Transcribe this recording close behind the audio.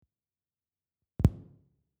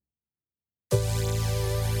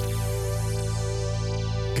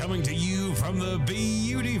From the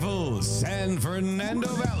beautiful San Fernando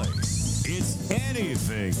Valley, it's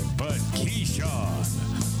Anything But Keyshawn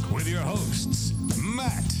with your hosts,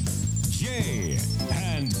 Matt, Jay,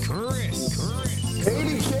 and Chris.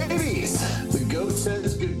 Katie's. The GOAT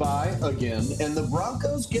says goodbye again, and the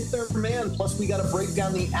Broncos get their man. Plus, we got to break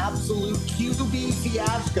down the absolute QB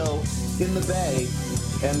fiasco in the Bay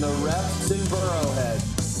and the refs in Burrowhead.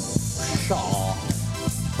 Shaw.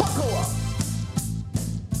 Buckle up.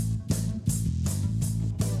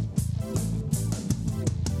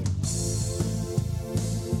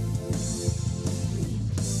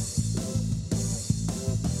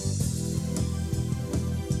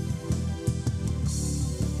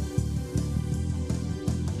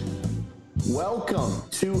 Welcome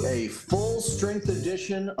to a full-strength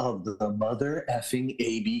edition of the mother effing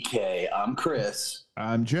ABK. I'm Chris.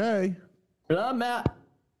 I'm Jay. And I'm Matt.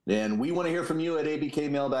 And we want to hear from you at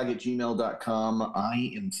abkmailbag@gmail.com.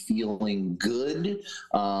 I am feeling good.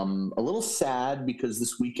 A little sad because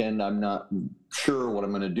this weekend I'm not sure what I'm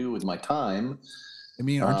going to do with my time. I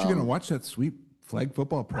mean, aren't you going to watch that sweet flag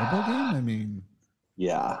football Pro Bowl game? I mean,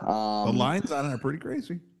 yeah. the lines on it are pretty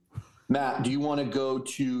crazy. Matt, do you want to go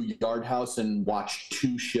to Yard House and watch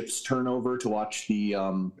two shifts turnover to watch the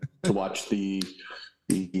Pro Bowl?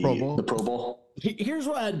 The Pro Bowl? Here's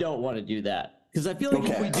why I don't want to do that, because I feel like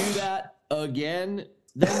if we do that again,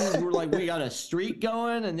 then we're like, we got a streak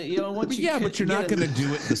going, and once you but you're not going to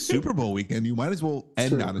do it the Super Bowl weekend. You might as well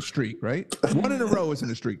end on a streak, right? One in a row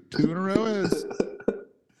isn't a streak. Two in a row is.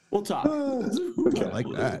 We'll talk. I like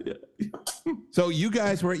that. So you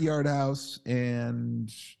guys were at Yard House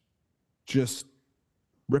and just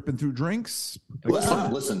ripping through drinks.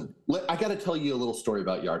 Listen. I got to tell you a little story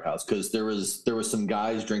about Yard House, because there was some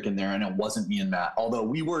guys drinking there, and it wasn't me and Matt. Although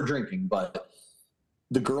we were drinking, but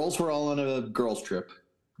the girls were all on a girls' trip,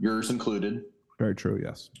 yours included. Very true.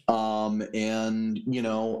 Yes. And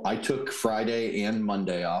I took Friday and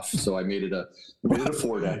Monday off, so I made it a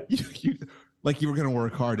 4-day. Like you were going to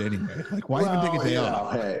work hard anyway. Like, why even take a day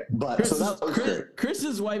off? Hey, but so that was great.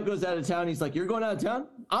 Chris's wife goes out of town. He's like, "You're going out of town?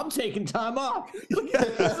 I'm taking time off.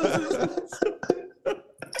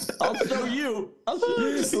 I'll show you.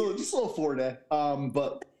 Just a little 4-day.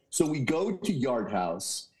 But so we go to Yard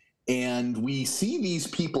House, and we see these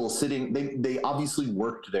people sitting. They obviously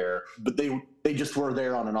worked there, but they just were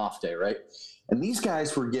there on an off day, right? And these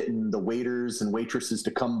guys were getting the waiters and waitresses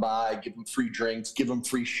to come by, give them free drinks, give them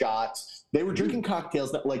free shots. They were drinking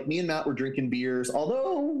cocktails. Like me and Matt were drinking beers,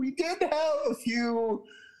 although we did have a few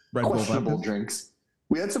questionable drinks.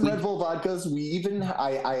 We had some Red Bull vodkas. We even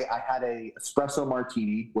I had a espresso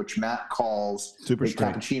martini, which Matt calls super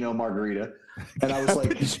straight cappuccino margarita. And I was like,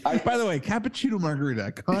 by the way, cappuccino margarita,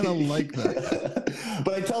 I kind of like that.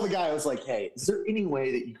 But I tell the guy, I was like, hey, is there any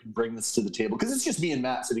way that you can bring this to the table? Because it's just me and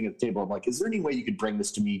Matt sitting at the table. I'm like, is there any way you could bring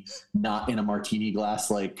this to me not in a martini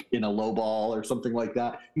glass, like in a low ball or something like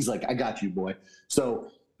that? He's like, I got you, boy.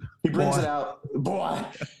 So he brings it out. Boy,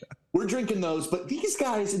 we're drinking those. But these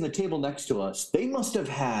guys in the table next to us, they must have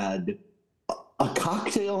had a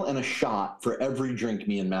cocktail and a shot for every drink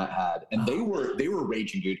me and Matt had. And they were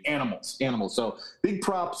raging, dude. Animals. So big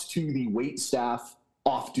props to the wait staff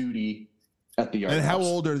off duty at the Yard House. And how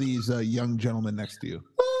old are these young gentlemen next to you?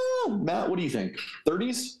 Matt, what do you think?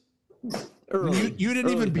 30s? You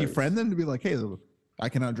didn't even befriend them to be like, hey, I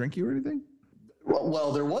cannot drink you or anything?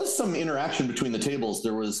 Well, there was some interaction between the tables.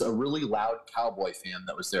 There was a really loud Cowboy fan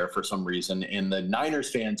that was there for some reason, and the Niners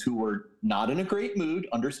fans, who were not in a great mood,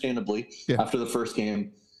 understandably, after the first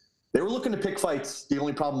game, they were looking to pick fights. The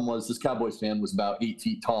only problem was this Cowboys fan was about 8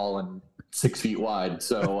 feet tall and 6 feet wide,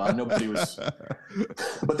 so nobody was.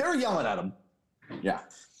 But they were yelling at him. Yeah.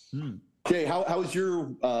 Okay, how was your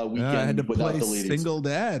weekend? I had to without play the ladies? single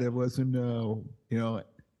dad. It wasn't,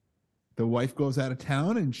 the wife goes out of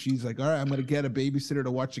town and she's like, all right, I'm going to get a babysitter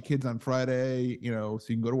to watch the kids on Friday, so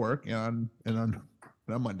you can go to work and on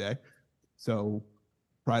Monday. So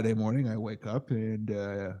Friday morning I wake up and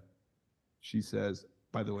she says,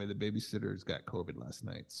 by the way, the babysitter's got COVID last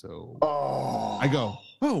night. So I go,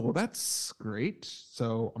 oh, well, that's great.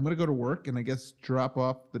 So I'm going to go to work and I guess drop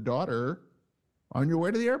off the daughter on your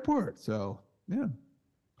way to the airport. So yeah,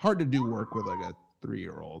 hard to do work with like a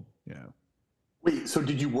 3-year-old. Yeah. Wait, so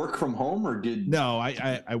did you work from home or did? No,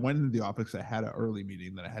 I went into the office. I had an early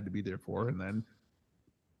meeting that I had to be there for, and then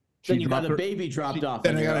you got a baby dropped off.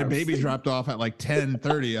 Then I got a baby dropped off at like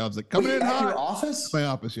 10:30. I was like, coming in hot. Your office? My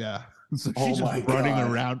office, yeah. So Oh she's just my running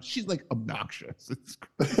God. around. She's like obnoxious.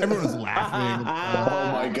 Everyone's laughing.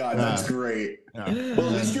 Oh my God, that's great. Yeah. Well,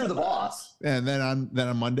 at least you're the boss. And then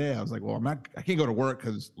on Monday, I was like, well, I can't go to work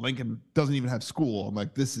because Lincoln doesn't even have school. I'm like,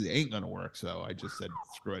 ain't gonna work. So I just said,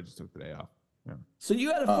 screw it, I just took the day off. Yeah. So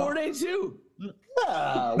you had a 4-day too.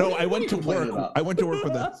 No, I went to work. I went to work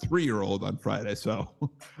with a 3-year-old on Friday, so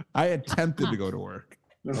I attempted to go to work.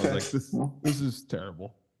 I was like, this is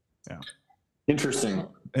terrible. Yeah. Interesting.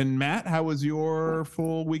 And Matt, how was your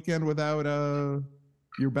full weekend without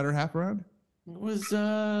your better half around? It was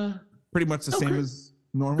Pretty much the same as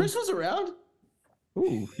normal. Chris was around.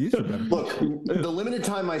 Ooh, he's better. Look, the limited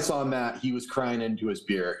time I saw Matt, he was crying into his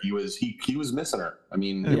beer. He was missing her. I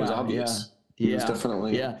mean, it was obvious. He was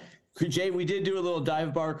definitely. Yeah. Jay, we did do a little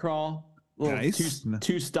dive bar crawl. Nice.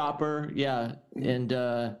 Two stopper. Yeah. And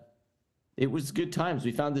it was good times.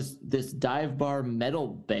 We found this dive bar metal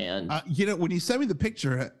band. When you sent me the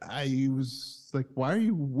picture, I was like, why are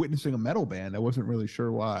you witnessing a metal band? I wasn't really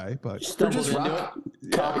sure why, but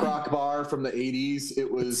Cock rock bar from the 80s.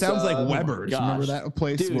 It sounds like Weber's. Remember that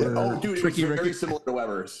place? Dude, where it was Tricky very Ricky? similar to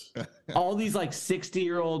Weber's. All these like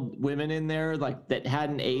 60-year-old women in there, like that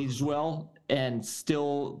hadn't aged well and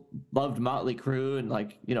still loved Motley Crue and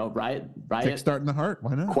Riot. Kickstart in the Heart.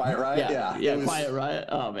 Why not? Quiet Riot. Yeah. Quiet Riot.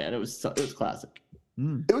 Oh man, it was classic.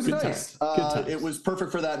 It was Good nice. times. It was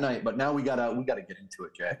perfect for that night. But now we gotta get into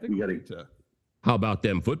it, Jay. We gotta. How about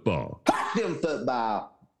them football? Them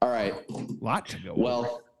football. All right. Lot to go.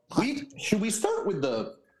 Well, should we start with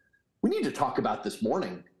we need to talk about this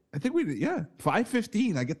morning. I think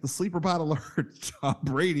 5:15. I get the sleeper pot alert. Tom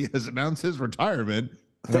Brady has announced his retirement.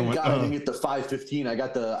 Thank God I didn't get the 5:15. I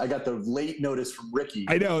got the late notice from Ricky.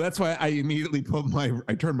 I know. That's why I immediately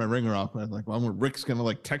I turned my ringer off. I was like, well, Rick's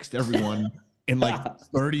gonna text everyone in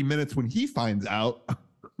 30 minutes when he finds out.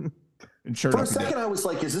 And sure For a second, I was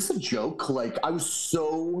like, is this a joke? I was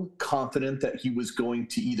so confident that he was going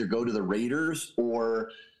to either go to the Raiders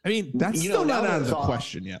or. I mean, that's still not out of the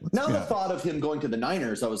question yet. Now the thought of him going to the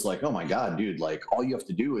Niners, I was like, oh my God, dude, all you have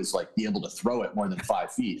to do is be able to throw it more than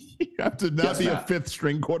 5 feet. You have to not be a fifth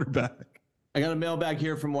string quarterback. I got a mailbag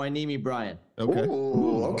here from Wainimi Brian. Okay.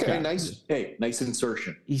 Ooh, okay. Nice. Hey, nice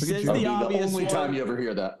insertion. He says That'll the be obvious the only one. time you ever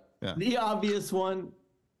hear that. Yeah. The obvious one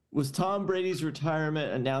was Tom Brady's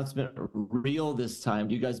retirement announcement real this time?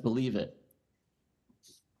 Do you guys believe it?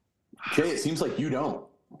 Jay, it seems like you don't.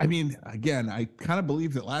 I mean, again, I kind of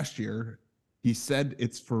believed it last year. He said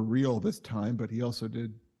it's for real this time, but he also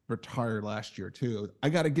did retire last year too. I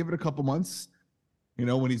got to give it a couple months.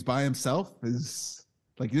 When he's by himself, he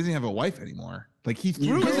doesn't have a wife anymore. He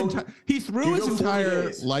threw his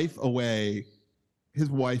entire life away, his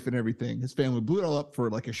wife and everything. His family blew it all up for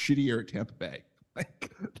a shitty year at Tampa Bay.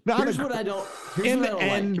 Here's what I don't.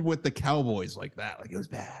 With the Cowboys like that, it was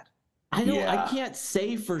bad. I can't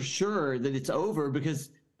say for sure that it's over because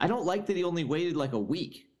I don't like that he only waited a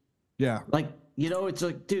week. Yeah. It's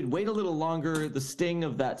dude, wait a little longer. The sting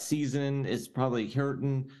of that season is probably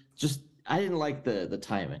hurting. I didn't like the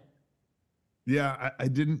timing. Yeah, I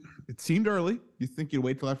didn't. It seemed early. You think you'd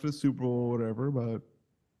wait till after the Super Bowl or whatever, but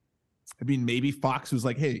I mean, maybe Fox was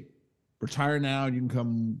like, hey, retire now. You can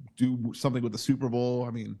come do something with the Super Bowl.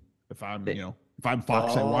 I mean, if I'm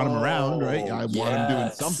Fox, I want him around, right? I want him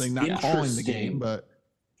doing something, not calling the game, but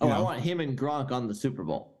I want him and Gronk on the Super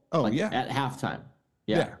Bowl. At halftime.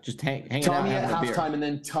 Yeah. Just hanging out. Tommy at having a halftime, beer. and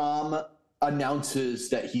then Tom announces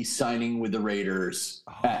that he's signing with the Raiders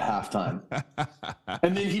at halftime.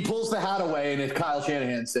 And then he pulls the hat away, and it's Kyle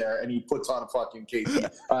Shanahan's there, and he puts on a fucking Casey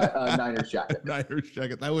Niners jacket. Niners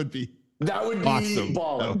jacket. That would be awesome.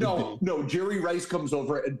 Baller. No. Jerry Rice comes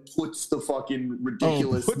over and puts the fucking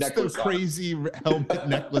ridiculous necklace the crazy helmet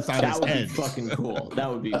necklace on his head. That would be fucking could cool. That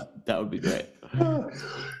would be great.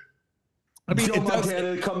 I mean, Joe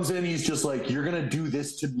Montana comes in. He's just like, "You're gonna do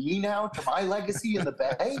this to me now, to my legacy in the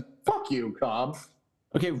Bay? Fuck you, Tom."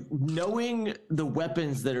 Okay, knowing the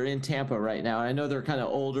weapons that are in Tampa right now, I know they're kind of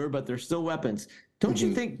older, but they're still weapons. Don't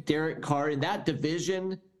you think Derek Carr in that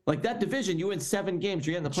division? You win 7 games,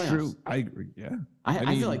 you're in the playoffs. True, I agree. Yeah,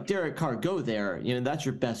 I feel like Derek Carr, go there. That's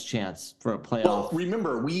your best chance for a playoff. Well,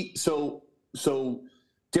 remember, so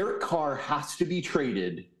Derek Carr has to be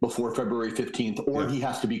traded before February 15th, or he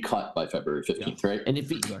has to be cut by February 15th, right? And if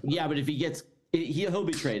he gets, he'll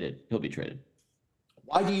be traded. He'll be traded.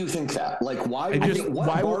 Why do you think that? Why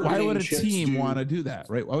would a team want to do that,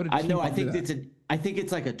 right? Why would a team I think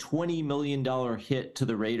it's like a $20 million hit to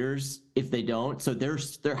the Raiders if they don't. So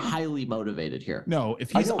they're highly motivated here. No,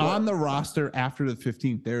 if he's on the roster after the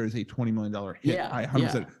 15th, there is a $20 million hit. Yeah,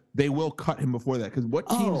 100%. They will cut him before that because what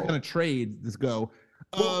team's going to trade this go?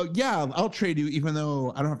 Yeah, I'll trade you, even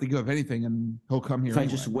though I don't have to give up anything, and he'll come here. If I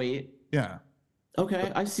anyway. just wait. Yeah.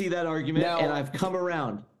 Okay, I see that argument, Now- and I've come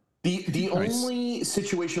around. The Nice. only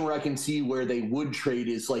situation where I can see where they would trade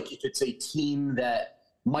is like if it's a team that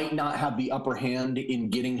might not have the upper hand in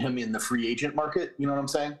getting him in the free agent market. You know what I'm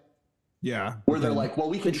saying? Yeah. Where they're Okay. like,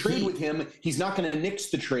 well, we can But trade he- with him. He's not going to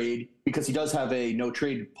nix the trade because he does have a no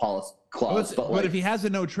trade policy clause. But if he has a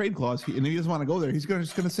no trade clause and he doesn't want to go there, he's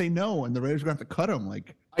just going to say no, and the Raiders are going to have to cut him.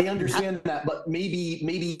 Like, I understand that, but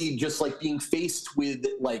maybe just like being faced with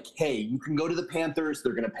like, hey, you can go to the Panthers.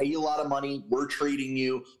 They're going to pay you a lot of money. We're trading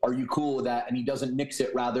you. Are you cool with that? And he doesn't nix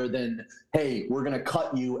it rather than, hey, we're going to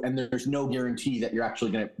cut you, and there's no guarantee that you're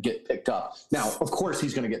actually going to get picked up. Now, of course,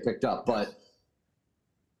 he's going to get picked up, but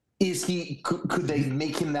is he? Could they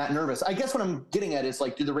make him that nervous? I guess what I'm getting at is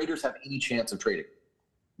like, do the Raiders have any chance of trading?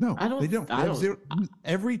 no, I don't- they don't. They I have don't- zero,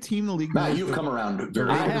 every team in the league. Matt, knows you've that- come around. Very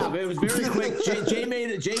I quickly. have. It was very quick. Jay made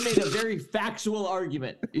a very factual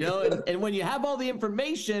argument, you know. And when you have all the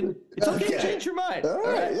information, it's okay to Okay. change your mind. All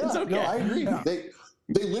right, yeah. It's okay. No, I agree. Yeah.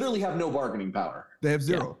 They literally have no bargaining power. They have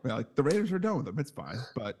zero. Yeah, like the Raiders are done with them. It's fine.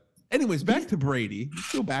 But anyways, back to Brady.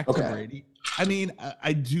 Let's go back to Okay. Brady. I mean,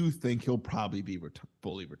 I do think he'll probably be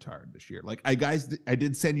fully retired this year. Like, I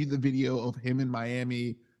did send you the video of him in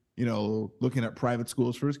Miami, you know, looking at private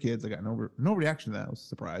schools for his kids. I got no reaction to that. I was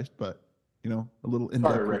surprised, but you know, a little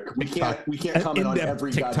in-depth Sorry, Rick. We TikTok- can't comment on in-depth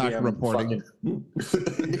every TikTok goddamn reporting.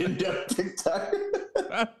 fucking in-depth TikTok.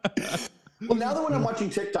 Well, now that when I'm watching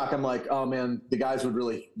TikTok, I'm like, oh man, the guys would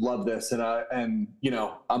really love this, and you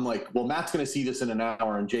know, I'm like, well, Matt's gonna see this in an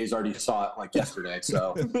hour, and Jay's already saw it like yesterday.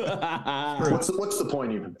 So what's the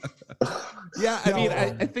point even? Yeah, I mean,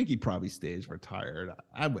 No. I think he probably stays retired.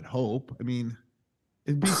 I would hope. I mean,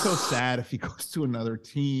 it'd be so sad if he goes to another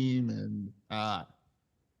team and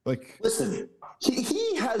like, Listen,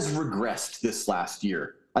 he has regressed this last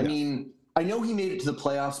year. I Yeah. mean, I know he made it to the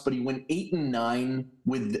playoffs, but he went 8-9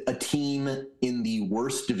 with a team in the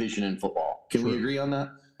worst division in football. Can we True. agree on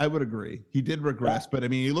that? I would agree. He did regress, but I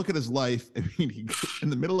mean, you look at his life. I mean, he in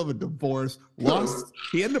the middle of a divorce, lost.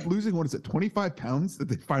 He ended up losing, what is it, 25 pounds that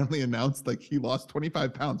they finally announced? Like, he lost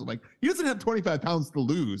 25 pounds. I'm like, he doesn't have 25 pounds to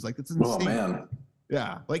lose. Like, it's insane. Oh man.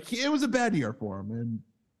 Yeah, like it was a bad year for him, and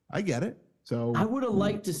I get it. So I would have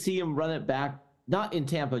liked to see him run it back, not in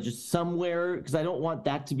Tampa, just somewhere, because I don't want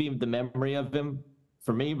that to be the memory of him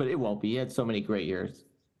for me, but it won't be. He had so many great years.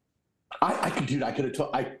 I could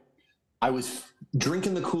have I was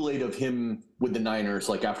drinking the Kool-Aid of him with the Niners,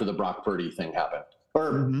 like after the Brock Purdy thing happened.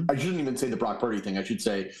 Or Mhm. I shouldn't even say the Brock Purdy thing. I should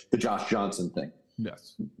say the Josh Johnson thing.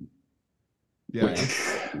 yes, yeah,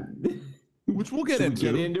 which we'll get Should we into.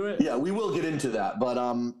 get into it? Yeah, we will get into that. But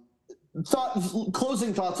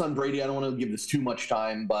closing thoughts on Brady. I don't want to give this too much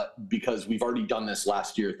time, but because we've already done this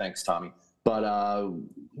last year, thanks, Tommy. But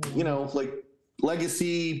you know, like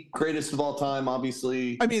legacy, greatest of all time,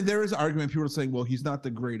 obviously. I mean, there is argument. People are saying, well, he's not the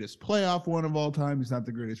greatest playoff one of all time. He's not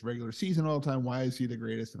the greatest regular season of all time. Why is he the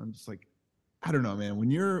greatest? And I'm just like, I don't know, man. When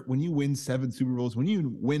you win 7 Super Bowls, when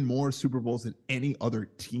you win more Super Bowls than any other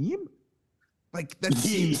team, like that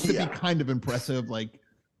seems to Yeah. be kind of impressive. Like,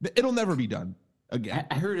 it'll never be done again.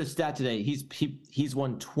 I heard a stat today. He's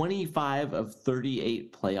won 25 of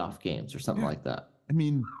 38 playoff games or something Yeah. like that. I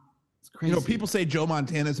mean, It's crazy. you know, people say Joe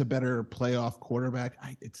Montana's a better playoff quarterback.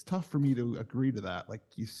 It's tough for me to agree to that. Like,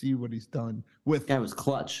 you see what he's done with Guy was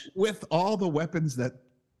clutch. all the weapons that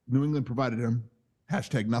New England provided him.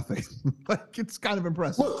 Hashtag nothing. Like, it's kind of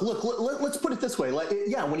impressive. Look, let's put it this way. Like,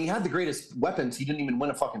 yeah, when he had the greatest weapons, he didn't even win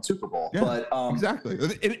a fucking Super Bowl. Yeah, But exactly.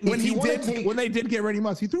 When you wanna when they did get Randy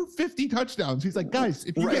Moss, he threw 50 touchdowns. He's like, guys,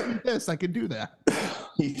 if you Right. get me this, I can do that.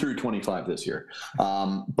 he threw 25 this year.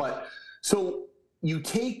 But so you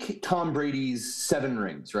take Tom Brady's 7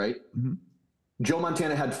 rings, right? Mhm. Joe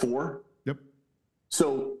Montana had 4. Yep.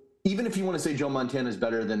 So even if you want to say Joe Montana is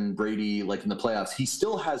better than Brady, like in the playoffs, he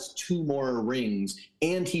still has 2 more rings,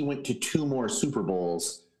 and he went to 2 more Super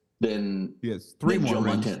Bowls than. He has 3 Than more Joe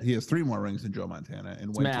rings. Montana. He has 3 more rings than Joe Montana,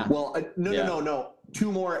 and went math. to Well, no.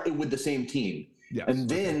 2 more with the same team. yes. And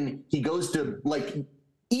then he goes to, like,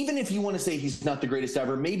 even if you want to say he's not the greatest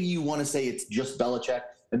ever, maybe you want to say it's just Belichick.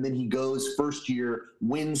 And then he goes first year,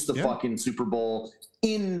 wins the Yeah. fucking Super Bowl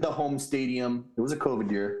in the home stadium. It was a COVID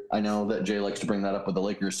year. I know that Jay likes to bring that up with the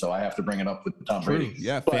Lakers, so I have to bring it up with Tom True. Brady.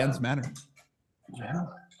 Yeah, But- fans matter. Yeah.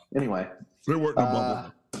 Anyway, There weren't no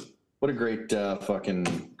bubble. what a great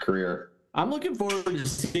fucking career. I'm looking forward to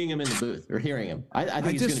seeing him in the booth or hearing him. I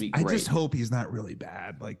think he's going to be I great. just hope he's not really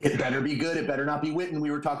bad. Like, It better be good. It better not be Witten.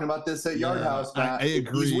 We were talking about this at Yard Yeah, House. I Matt. If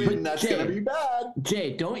agree. He's Witten. That's Jay- going to be bad.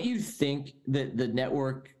 Jay, don't you think that the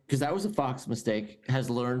network because that was a Fox mistake, has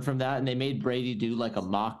learned from that, and they made Brady do like a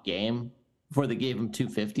mock game before they gave him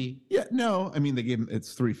 250. Yeah, no, I mean they gave him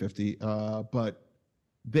it's 350, but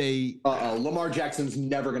they Lamar Jackson's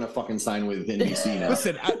never gonna fucking sign with NBC now.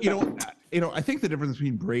 listen. I think the difference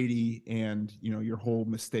between Brady and your whole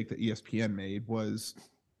mistake that ESPN made was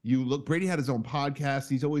Brady had his own podcast.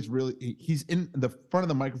 He's always he's in the front of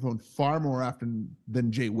the microphone far more often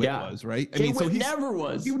than Jay Witt was, right? Jay Witt never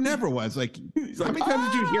was. He never was. Like, how many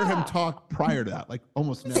times did you hear him talk prior to that? Like,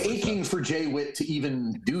 almost never. Aching for Jay Witt to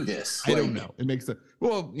even do this. I don't know. It makes it.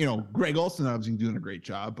 Well, Greg Olson obviously doing a great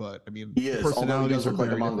job, but I mean, he is. Although he does look like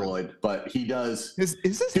a different. mongoloid, but he does. Is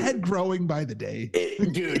his head growing by the day?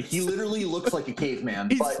 Dude, he literally looks like a caveman.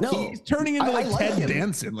 He's turning into like Ted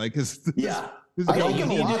Danson. Like yeah. I like him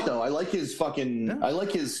a lot, though. I like his I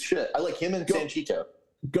like his shit. I like him and Sanchito.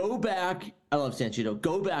 Go back. I love Sanchito.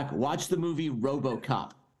 Go back. Watch the movie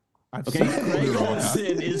RoboCop. Okay, Greg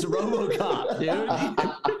Olson is RoboCop,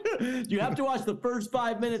 dude. You have to watch the first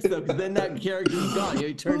 5 minutes though, because then that character's gone.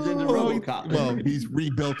 He turns into RoboCop. Well, he's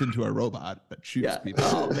rebuilt into a robot that shoots people.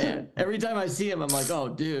 Oh man! Every time I see him, I'm like, oh,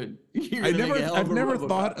 dude. I've never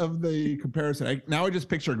thought of the comparison. Now I just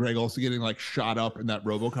picture Greg Olson getting like shot up in that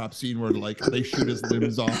RoboCop scene where like they shoot his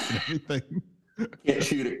limbs off and everything. Can't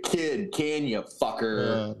shoot a kid, can you,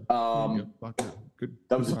 fucker? Good.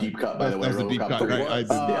 That was a deep cut, by the way. That was a deep cut.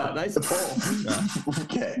 Yeah, nice pull.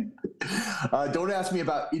 Okay. Don't ask me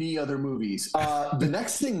about any other movies. The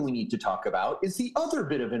next thing we need to talk about is the other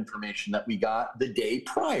bit of information that we got the day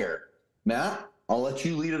prior. Matt, I'll let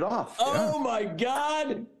you lead it off. Oh my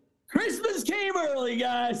God. Christmas came early,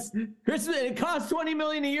 guys. Christmas, it costs $20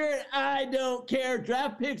 million a year. I don't care.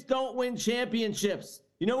 Draft picks don't win championships.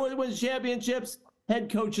 You know what wins championships?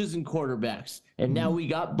 Head coaches and quarterbacks. And now we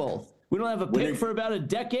got both. We don't have a pick for about a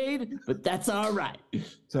decade, but that's all right.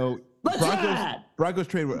 So Broncos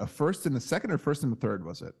trade a first and a second, or first and a third,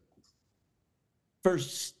 was it?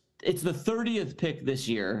 First, it's the 30th pick this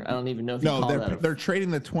year. I don't even know if they're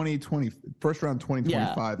trading the 2020 first round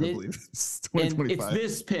 2025, I believe. It's 2025. And it's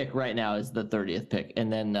this pick right now is the 30th pick,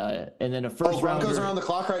 and then a first round. Broncos are on the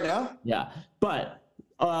clock right now. Yeah, but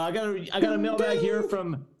I got a mailbag here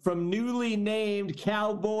from newly named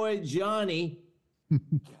Cowboy Johnny.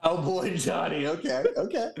 Cowboy Johnny. Okay.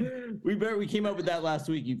 We came up with that last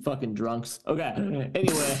week, you fucking drunks. Okay.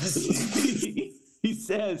 Anyway, he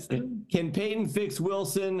says, can Peyton fix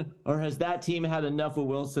Wilson, or has that team had enough of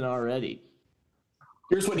Wilson already?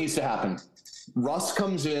 Here's what needs to happen. Russ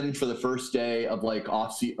comes in for the first day of like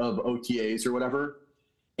of OTAs or whatever,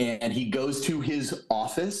 and he goes to his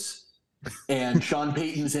office. And Sean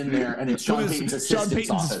Payton's in there, and it's Sean Payton's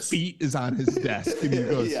assistant's office. Feet is on his desk, and he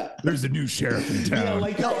goes, "There's a new sheriff in town." Yeah,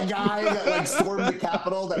 like that guy that like stormed the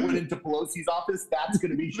Capitol that went into Pelosi's office. That's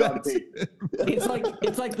going to be Sean Payton. It's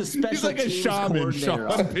like the special. He's like a shaman.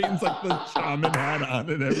 Sean Payton's like the shaman hat on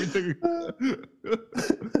and everything.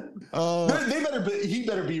 He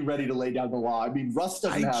better be ready to lay down the law. I mean, Russ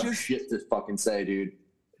doesn't have shit to fucking say, dude.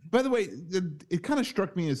 By the way, it kind of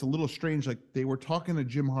struck me as a little strange. Like they were talking to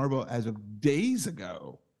Jim Harbaugh as of days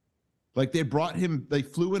ago. Like they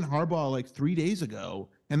flew in Harbaugh like 3 days ago,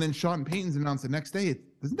 and then Sean Payton's announced the next day.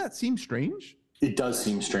 Doesn't that seem strange? It does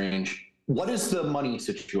seem strange. What is the money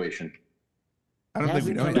situation? I don't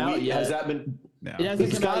think we know yet. Has that been? No.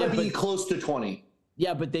 It's got to be close to 20.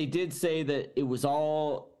 Yeah, but they did say that it was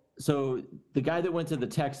all. So the guy that went to the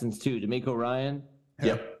Texans too, DeMeco Ryan.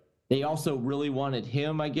 Yep. They also really wanted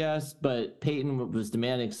him, I guess, but Peyton was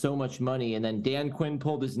demanding so much money. And then Dan Quinn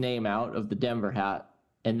pulled his name out of the Denver hat.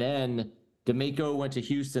 And then DeMeco went to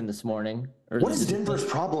Houston this morning. What is Denver's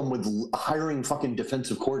problem with hiring fucking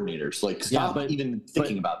defensive coordinators? Like, stop even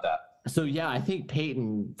thinking about that. So, yeah, I think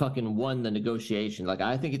Peyton fucking won the negotiation. Like,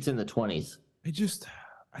 I think it's in the 20s.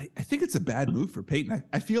 I think it's a bad move for Peyton.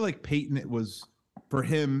 I feel like Peyton, it was, for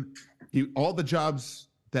him, all the jobs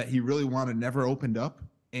that he really wanted never opened up.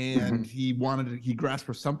 And he grasped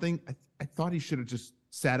for something. I thought he should have just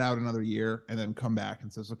sat out another year and then come back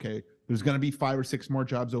and says, okay, there's going to be 5 or 6 more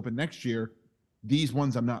jobs open next year. These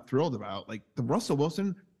ones I'm not thrilled about. Like the Russell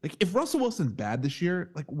Wilson, like if Russell Wilson's bad this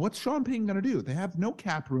year, like what's Sean Payton going to do? They have no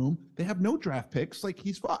cap room. They have no draft picks. Like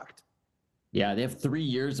he's fucked. Yeah, they have 3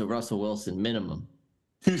 years of Russell Wilson minimum.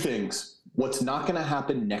 2 things. What's not going to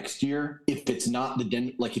happen next year if it's not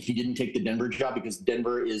if he didn't take the Denver job, because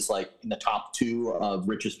Denver is like in the top 2 of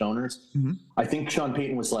richest owners. Mm-hmm. I think Sean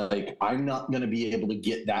Payton was like, I'm not going to be able to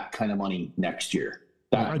get that kind of money next year.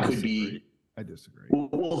 That could be. I disagree.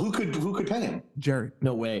 Well, who could pay him? Jerry.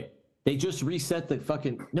 No way. They just reset the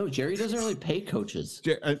fucking. No, Jerry doesn't really pay coaches.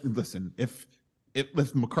 Listen, if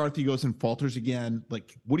McCarthy goes and falters again,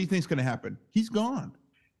 like what do you think is going to happen? He's gone.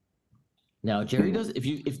 Now Jerry does.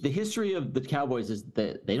 If the history of the Cowboys is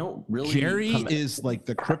that they don't really. Jerry is like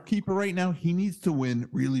the crypt keeper right now. He needs to win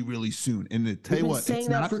really, really soon. And to tell you what, saying it's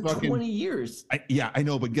that not for fucking, 20 years. I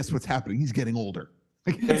know, but guess what's happening? He's getting older.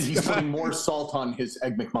 And he's putting more salt on his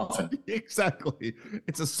Egg McMuffin. Exactly.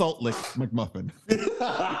 It's a salt lick McMuffin.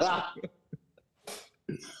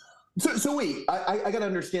 So wait, I got to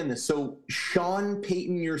understand this. So Sean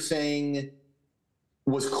Payton, you're saying,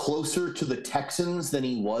 was closer to the Texans than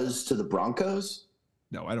he was to the Broncos?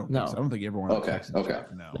 No, I don't think so. I don't think everyone. Okay.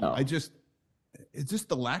 No. It's just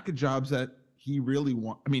the lack of jobs that he really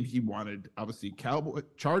I mean, he wanted obviously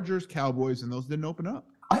Chargers, Cowboys, and those didn't open up.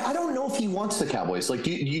 I don't know if he wants the Cowboys. Like,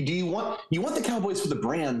 do you want the Cowboys for the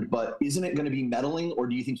brand, but isn't it going to be meddling, or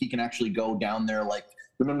do you think he can actually go down there? Like,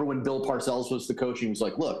 remember when Bill Parcells was the coach? And he was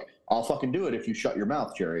like, "Look, I'll fucking do it if you shut your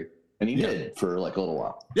mouth, Jerry." And he did for like a little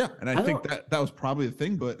while. Yeah, and I think that was probably the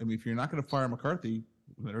thing. But I mean, if you're not going to fire McCarthy,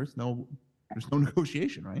 there's no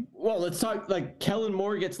negotiation, right? Well, let's talk. Like Kellen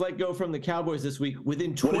Moore gets let go from the Cowboys this week.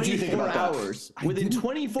 Within 24 hours, within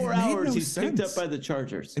 24 hours, he's picked up by the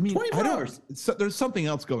Chargers. I mean, 24 hours. So there's something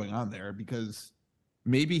else going on there because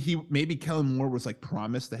maybe Kellen Moore was like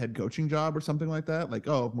promised the head coaching job or something like that. Like,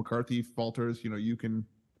 oh, if McCarthy falters, you can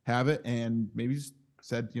have it, and maybe he's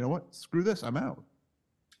said, you know what, screw this, I'm out.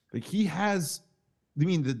 Like he has. I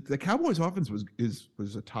mean, the Cowboys' offense was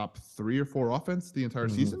a top 3 or 4 offense the entire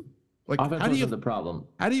season. Like, offense wasn't the problem.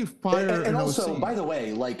 How do you fire? And also, by the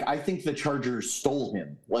way, like I think the Chargers stole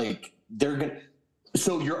him. Like they're gonna.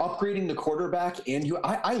 So you're upgrading the quarterback, and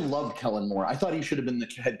I love Kellen Moore. I thought he should have been the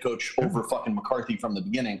head coach over fucking McCarthy from the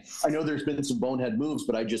beginning. I know there's been some bonehead moves,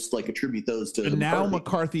 but I just like attribute those to. And now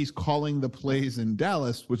McCarthy's calling the plays in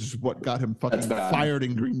Dallas, which is what got him fucking fired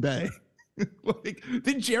in Green Bay. Like,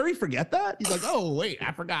 did Jerry forget that? He's like, oh wait,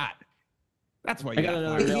 I forgot. That's why you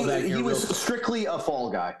got fired. He was strictly a fall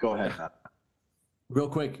guy. Go ahead. Real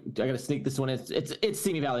quick, I got to sneak this one in. It's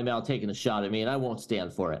Simi Valley Mal taking a shot at me, and I won't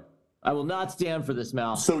stand for it. I will not stand for this,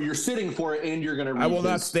 Mal. So you're sitting for it, and you're going to. I will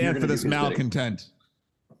not stand for this malcontent.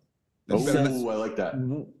 Oh, I like that.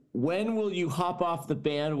 When will you hop off the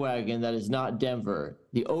bandwagon that is not Denver?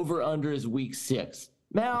 The over/under is week 6.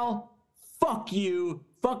 Mal, fuck you.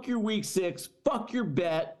 Fuck your week 6. Fuck your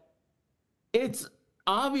bet. It's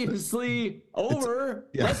obviously over.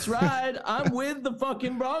 Let's ride. I'm with the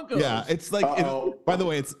fucking Broncos. Yeah, it's like. By the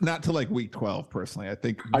way, it's not till like week 12. Personally, I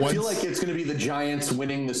think. I feel like it's going to be the Giants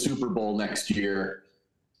winning the Super Bowl next year.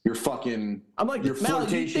 Your fucking. I'm like your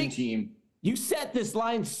flotation team. You set this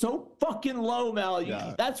line so fucking low, Mal.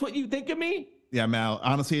 That's what you think of me? Yeah, Mal.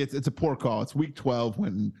 Honestly, it's a poor call. It's week 12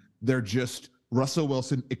 when they're just. Russell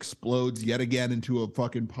Wilson explodes yet again into a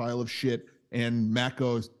fucking pile of shit, and Matt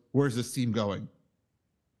goes, "Where's this team going?"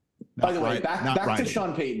 By the way, back to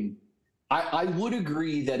Sean Payton. I would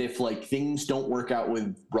agree that if like things don't work out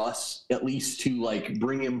with Russ, at least to like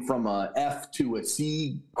bring him from a F to a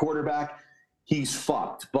C quarterback, he's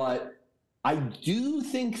fucked. But I do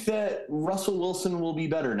think that Russell Wilson will be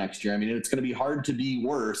better next year. I mean, it's going to be hard to be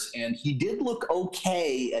worse. And he did look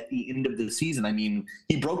okay at the end of the season. I mean,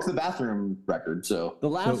 he broke the bathroom record. So the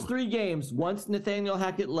last 3 games, once Nathaniel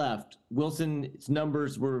Hackett left, Wilson's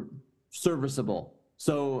numbers were serviceable.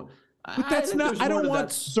 So, but that's not. I don't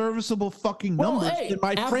want serviceable fucking numbers in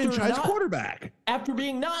my franchise quarterback. After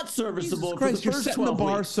being not serviceable, Christ, you're setting the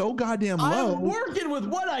bar so goddamn low. I'm working with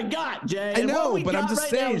what I got, Jay. I know, but I'm just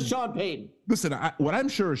saying. Sean Payton. Listen, what I'm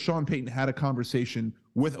sure is Sean Payton had a conversation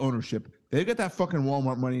with ownership. They got that fucking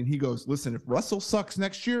Walmart money, and he goes, "Listen, if Russell sucks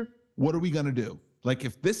next year, what are we gonna do? Like,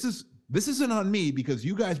 if this isn't on me because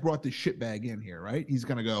you guys brought this shitbag in here, right?" He's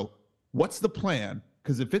gonna go, "What's the plan?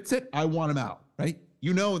 Because if it's it, I want him out, right?"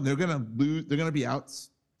 You know, they're gonna lose. They're gonna be out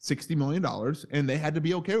 $60 million, and they had to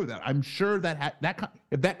be okay with that. I'm sure that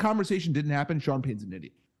if that conversation didn't happen, Sean Payton's an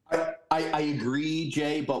idiot. I agree,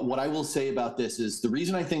 Jay. But what I will say about this is the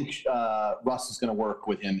reason I think Russ is going to work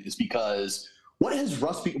with him is because what has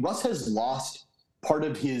Russ? Russ has lost part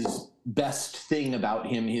of his best thing about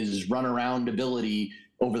him, his runaround ability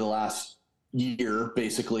over the last year,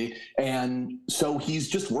 basically, and so he's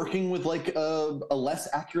just working with like a less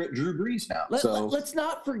accurate Drew Brees now. Let's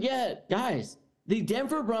not forget, guys, the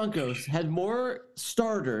Denver Broncos had more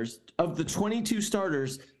starters of the 22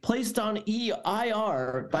 starters placed on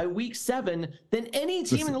EIR by week 7 than any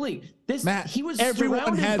team in the league.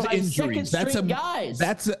 Everyone has by injuries. That's a guys.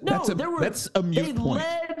 That's a mute point.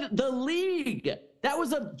 They led the league. That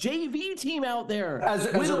was a JV team out there. As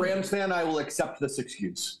a Rams fan, I will accept this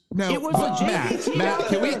excuse. No, it was a JV team.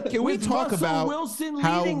 Matt, can we talk about Wilson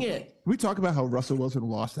how leading it? Can we talk about how Russell Wilson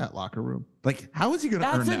lost that locker room? Like, how is he going to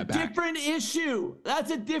earn that back?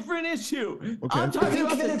 That's a different issue. Okay. I'm talking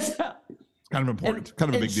about Kind of important.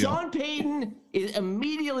 Kind of a big deal. Sean Payton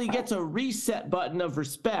immediately gets a reset button of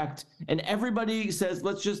respect, and everybody says,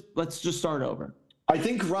 let's just start over. I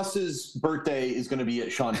think Russ's birthday is going to be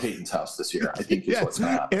at Sean Payton's house this year. I think is what's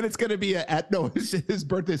going to happen. And it's going to be his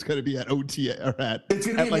birthday's going to be at OT or it's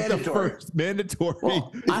going to be like mandatory. the first mandatory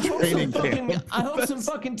I training camp. hope some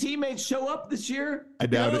fucking teammates show up this year. I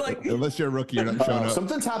doubt it. Unless you're a rookie, you're not showing up.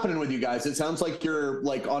 Something's happening with you guys. It sounds like you're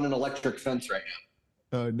like on an electric fence right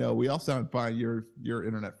now. No, we all sound fine. Your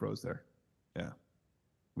internet froze there. Yeah,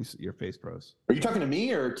 your face froze. Are you talking to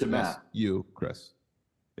me or to Matt? You, Chris.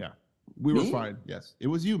 Yeah, we were fine. Yes, it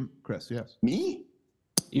was you, Chris. Yes. Me?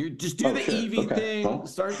 You just do the Eevee thing. Well.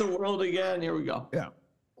 Start the world again. Here we go. Yeah.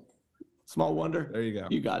 Small wonder. There you go.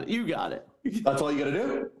 You got it. You got it. That's all you got to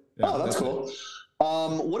do? Yeah, that's cool.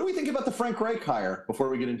 What do we think about the Frank Reich hire before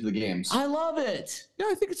we get into the games? I love it. Yeah,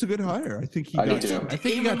 I think it's a good hire. I think he I do got. too. I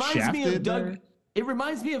think he got shafted. It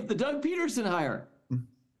reminds me of the Doug Peterson hire.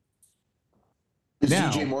 Is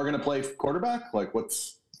Now- DJ Moore going to play quarterback? Like,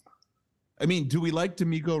 what's? I mean, do we like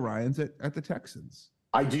D'Amico Ryans at the Texans?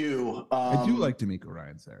 I do. I do like D'Amico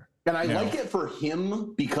Ryans there. And I Now- like it for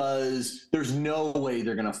him because there's no way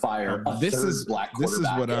they're going to fire a This third is- black this is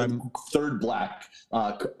quarterback. what I'm- third black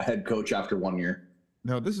head coach after 1 year.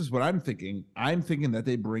 No, this is what I'm thinking. I'm thinking that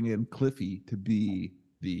they bring in Cliffy to be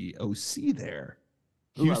the OC there.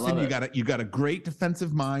 Ooh, I Houston, love you got a great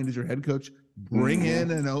defensive mind as your head coach. Bring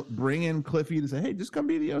in Cliffy to say, hey, just come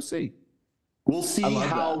be the OC. We'll see I love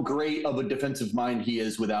how that. great of a defensive mind he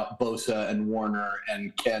is without Bosa and Warner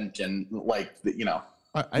and Kent and I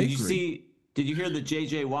Did you agree. did you hear the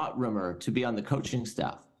JJ Watt rumor to be on the coaching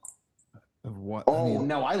staff? Of what? Oh,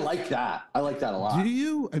 no, I like that. I like that a lot. Do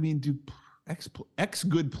you? I mean, do ex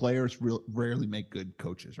good players rarely make good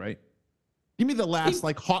coaches, right? Give me the last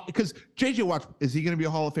because JJ Watt, is he going to be a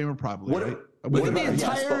Hall of Famer? Probably. What- Right? what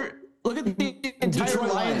Look at the about- entire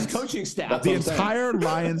Detroit Lions Lions. coaching staff. That's The what I'm saying. entire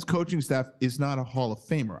Lions coaching staff is not a Hall of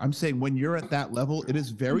Famer. I'm saying when you're at that level, it is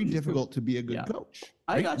very difficult to be a good Yeah. coach.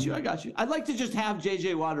 I got you. I'd like to just have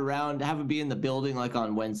JJ Watt around, have him be in the building like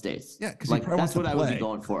on Wednesdays. Yeah, 'cause he like probably that's wants what to I would be play.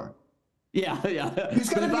 going for. Yeah. He's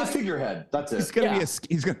going to But be a if I- figurehead. That's He's it. gonna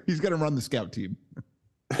Yeah. he's gonna run the scout team.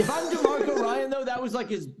 If I'm DeMarco Ryan though, that was like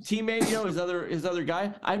his teammate, his other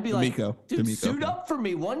guy. I'd be like, dude, suit up for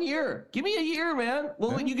me 1 year. Give me a year, man.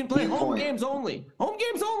 Well, Yeah. you can play Good home point. games only. Home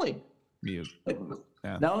games only.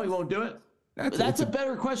 Yeah. No, he won't do it. That's it's a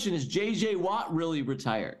better question. Is JJ Watt really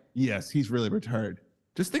retired? Yes, he's really retired.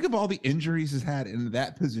 Just think of all the injuries he's had in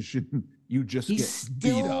that position. You just He get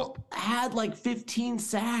beat still up. had like 15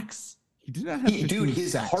 sacks. He did not have 15 Dude,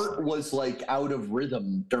 his sacks. heart was like out of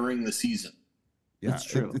rhythm during the season. Yeah, That's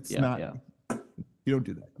true. It's Yeah, not. yeah. You don't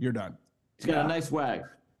do that. You're done. He's got a nice wag.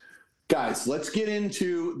 Guys, let's get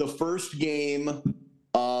into the first game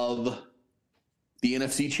of the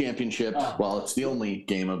NFC Championship. Well, it's the only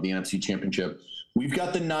game of the NFC Championship. We've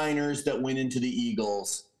got the Niners that went into the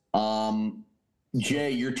Eagles.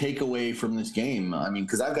 Jay, your takeaway from this game? I mean,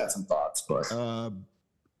 because I've got some thoughts, but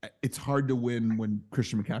It's hard to win when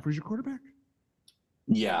Christian McCaffrey's your quarterback.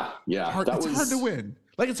 yeah. It's hard to win.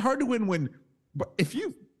 Like it's hard to win when, but if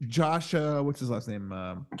you Josh, what's his last name?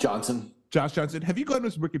 Johnson. Josh Johnson. Have you gone to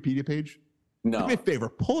his Wikipedia page? Do No. me a favor,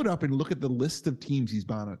 pull it up and look at the list of teams he's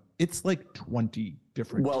been on. It's like 20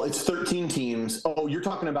 different. Well, it's 13 teams. Oh, you're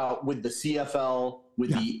talking about with the CFL,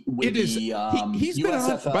 with it is. He's been on.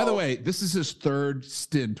 USFL. By the way, this is his third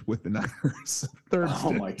stint with the Niners. Third Oh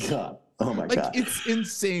stint. my god. Oh my Like god. it's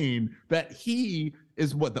insane that he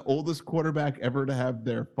is the oldest quarterback ever to have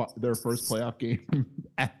their first playoff game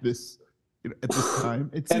at this time.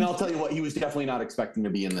 And I'll tell you what, he was definitely not expecting to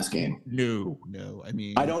be in this game. No. I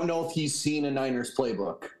mean, I don't know if he's seen a Niners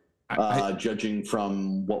playbook, judging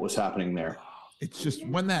from what was happening there. It's just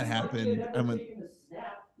when that happened. I mean,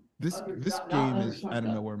 this game is. I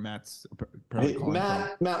don't know where Matt's. Hey,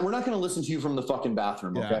 Matt, we're not going to listen to you from the fucking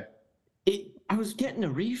bathroom, Yeah. okay? I was getting a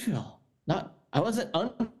refill. I wasn't.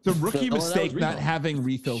 It's a rookie that was mistake not refill. having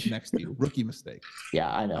refills next to you. Rookie mistake. Yeah,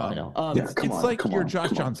 I know. Yeah, It's come on, like come you're on, Josh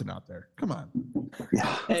come on. Johnson out there. Come on. Yeah.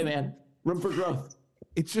 Hey, man, room for growth.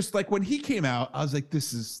 It's just like when he came out, I was like,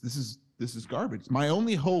 this is garbage. My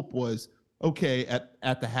only hope was, okay,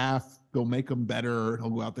 at the half, they'll make him better. He'll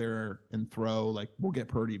go out there and throw. Like, we'll get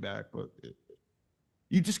Purdy back, but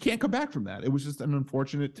you just can't come back from that. It was just an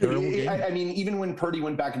unfortunate, terrible game. I mean, even when Purdy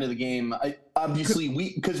went back into the game,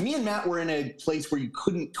 because me and Matt were in a place where you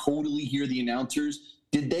couldn't totally hear the announcers.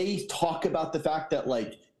 Did they talk about the fact that,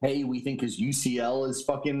 like, hey, we think his UCL is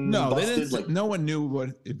fucking No, busted? they didn't. Like, No one knew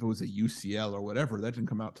if it was a UCL or whatever. That didn't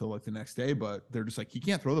come out till like the next day. But they're just like, he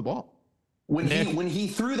can't throw the ball. When he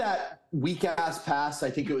threw that weak ass pass, I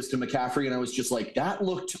think it was to McCaffrey, and I was just like, that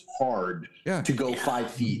looked hard to go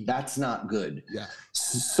 5 feet. That's not good. Yeah.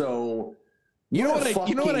 So you know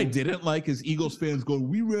what I didn't like is Eagles fans going,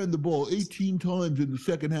 we ran the ball 18 times in the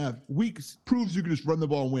second half. Weeks proves you can just run the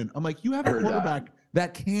ball and win. I'm like, you have a quarterback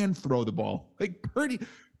that can throw the ball. Like Purdy,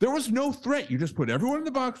 there was no threat. You just put everyone in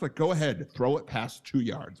the box, like, go ahead, throw it past 2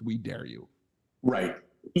 yards. We dare you. Right.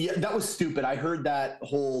 Yeah, that was stupid. I heard that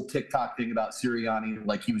whole TikTok thing about Sirianni,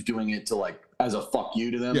 like he was doing it to like as a fuck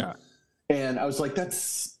you to them. Yeah. And I was like,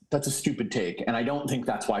 that's a stupid take. And I don't think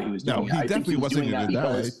that's why he was doing it. He I think definitely wasn't doing that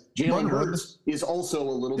because Jalen Hurts is also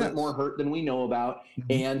a little bit more hurt than we know about.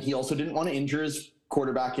 Mm-hmm. And he also didn't want to injure his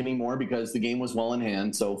quarterback anymore because the game was well in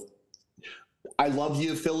hand. So I love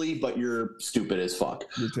you, Philly, but you're stupid as fuck.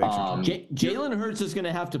 Jalen Hurts is going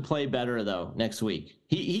to have to play better, though, next week.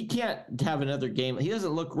 He can't have another game. He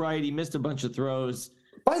doesn't look right. He missed a bunch of throws.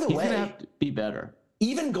 By the way, he's going to have to be better.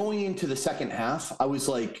 Even going into the second half, I was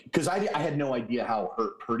like, because I had no idea how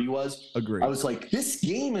hurt Purdy was. Agreed. I was like, this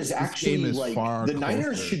game is actually like the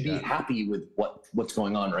Niners should be happy with what's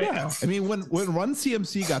going on right now. I mean, when Run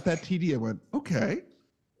CMC got that TD, I went, okay,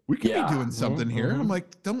 we could be doing something here. I'm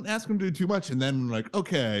like, don't ask him to do too much. And then like,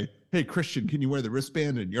 okay, hey, Christian, can you wear the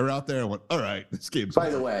wristband? And you're out there. I went, all right, this game's By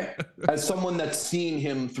the way, as someone that's seen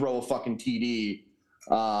him throw a fucking TD,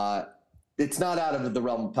 it's not out of the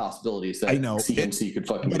realm of possibilities that CMC could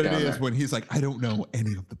fucking get down there. But it is when he's like, I don't know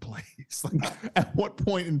any of the plays. Like, at what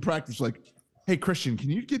point in practice, like, hey, Christian, can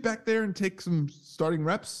you get back there and take some starting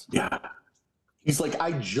reps? Yeah. He's like,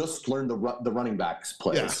 I just learned the running backs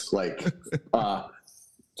plays. Yeah. Like,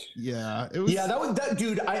 yeah, that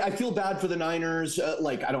dude. I feel bad for the Niners.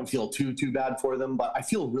 Like, I don't feel too bad for them, but I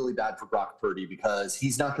feel really bad for Brock Purdy because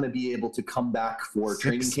he's not going to be able to come back for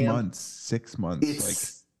training camp. 6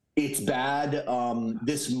 months. It's bad.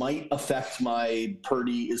 This might affect my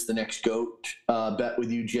Purdy is the next GOAT bet with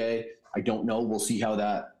you, Jay. I don't know. We'll see how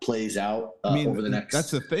that plays out over the next.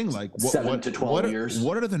 That's the thing. Like 7 to 12 years.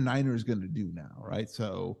 What are the Niners going to do now, right?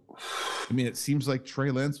 So, I mean, it seems like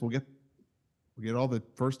Trey Lance will get all the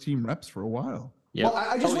first team reps for a while. Yeah. Well,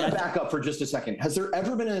 I just want to back up for just a second. Has there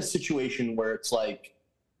ever been a situation where it's like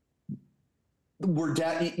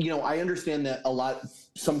I understand that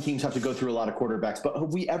some teams have to go through a lot of quarterbacks, but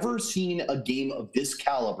have we ever seen a game of this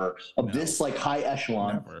caliber, of this like high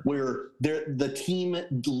echelon, where the team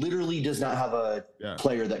literally does not have a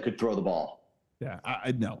player that could throw the ball? Yeah,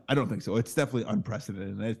 I don't think so. It's definitely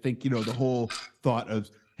unprecedented. And I think, the whole thought of,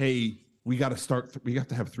 hey, we got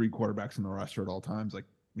to have 3 quarterbacks in the roster at all times. Like,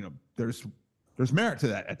 there's merit to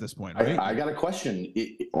that at this point, right? I got a question.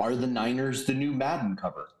 Are the Niners the new Madden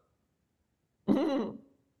cover?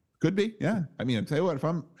 Could be, yeah. I mean, I'll tell you what, if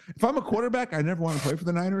I'm a quarterback, I never want to play for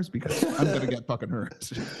the Niners because I'm going to get fucking hurt.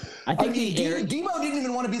 I think Debo didn't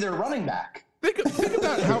even want to be their running back. Think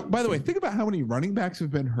about how many running backs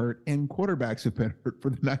have been hurt and quarterbacks have been hurt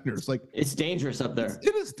for the Niners. Like, it's dangerous up there.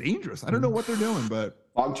 It is dangerous. I don't know what they're doing, but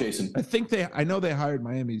hog chasing. I know they hired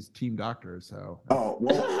Miami's team doctor. So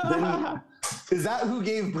then is that who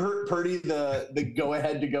gave Purdy the go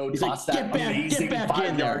ahead to go toss that amazing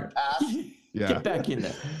 5-yard pass? Yeah. Get back in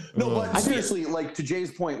there. No, but seriously, like to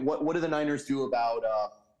Jay's point, what do the Niners do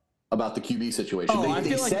about the QB situation?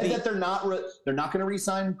 They said that they're not going to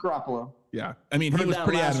re-sign Garoppolo. Yeah, I mean he was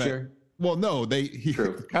pretty adamant. Well, no,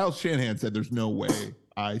 Kyle Shanahan said there's no way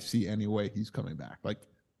I see any way he's coming back. Like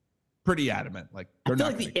pretty adamant. Like I feel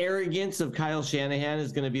like the arrogance of Kyle Shanahan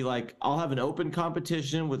is going to be like, I'll have an open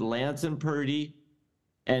competition with Lance and Purdy,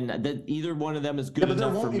 and that either one of them is good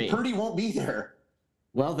enough for me. Purdy won't be there.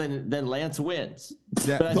 Well, then Lance wins.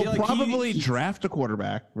 Yeah, they'll probably draft a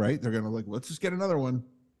quarterback, right? They're going to let's just get another one.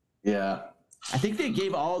 Yeah. I think they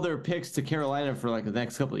gave all their picks to Carolina for like the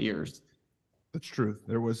next couple of years. That's true.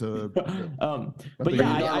 There was a but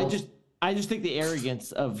yeah, I just think the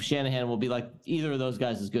arrogance of Shanahan will be like either of those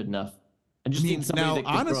guys is good enough. I just need somebody that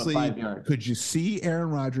can honestly, throw 5 yards. Could you see Aaron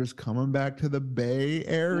Rodgers coming back to the Bay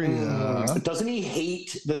Area? Doesn't he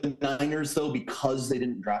hate the Niners though because they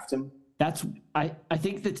didn't draft him? I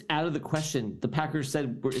think that's out of the question. The Packers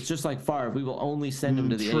said it's just like Favre. We will only send him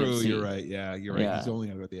to the True, AFC. You're right. Yeah, you're right. He's only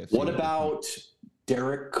going to go to the AFC. What about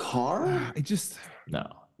Derek Carr? No.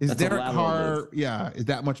 Is Derek Carr? Yeah, is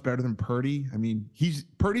that much better than Purdy? I mean,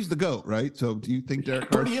 Purdy's the GOAT, right? So do you think Derek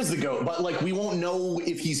Carr? Purdy is the GOAT, but like we won't know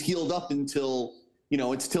if he's healed up until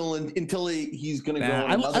until he's going to go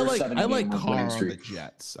on another 7 game winning streak.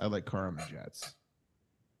 I like Carr on the Jets.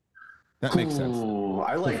 That makes sense.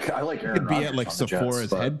 I like Aaron Could be Rodgers at like on the Sephora's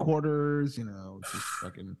Jets, headquarters, just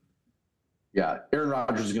fucking. Yeah, Aaron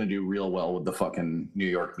Rodgers is going to do real well with the fucking New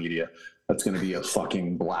York media. That's going to be a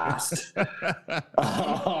fucking blast.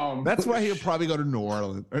 That's why he'll probably go to New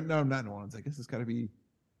Orleans. Or no, not New Orleans. I guess it's got to be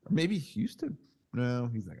maybe Houston. No,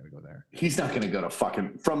 he's not going to go there. He's not going to go to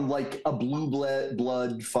fucking from like a blue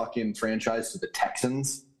blood fucking franchise to the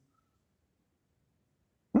Texans.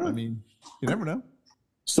 I mean, you never know.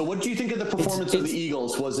 So, what do you think of the performance of the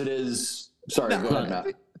Eagles? Was it as sorry? No, go ahead, Matt.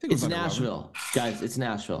 I think It's Nashville, guys. It's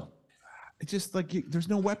Nashville. It's just like there's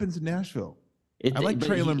no weapons in Nashville. It, I like but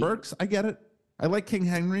Traylon he- Burks. I get it. I like King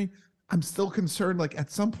Henry. I'm still concerned. Like at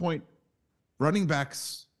some point, running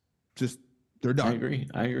backs just they're done. I agree.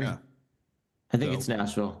 Yeah. I think So- it's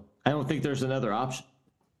Nashville. I don't think there's another option.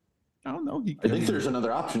 I don't know. I think there's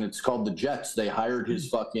another option. It's called the Jets. They hired his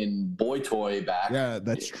fucking boy toy back. Yeah,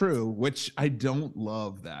 that's true. Which I don't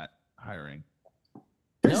love that hiring.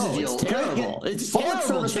 Here's No, the deal. it's terrible. It's public terrible,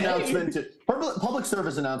 service Jay. announcement. Public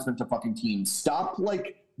service announcement to fucking teams. Stop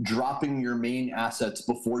like dropping your main assets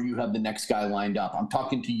before you have the next guy lined up. I'm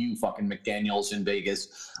talking to you, fucking McDaniels in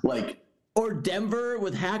Vegas. Like, Or Denver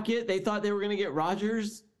with Hackett. They thought they were going to get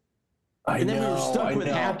Rodgers. And then we were I stuck with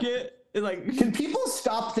know. Hackett. And like, Can people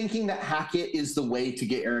stop thinking that Hackett is the way to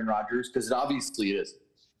get Aaron Rodgers? Because it obviously is.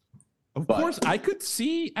 Of But- course, I could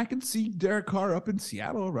see Derek Carr up in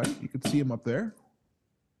Seattle, right? You could see him up there.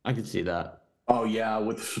 I can see that. Oh yeah,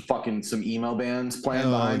 with fucking some emo bands playing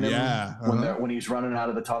Oh, behind him. yeah. When he's running out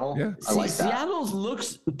of the tunnel. Yeah. I like that. Seattle's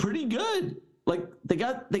looks pretty good. Like they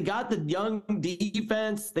got the young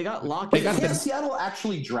defense. They got Lockett. They got Can't the- Seattle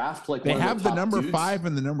actually draft like They one of have the top number dudes? 5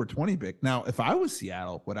 and the number 20 pick. Now, if I was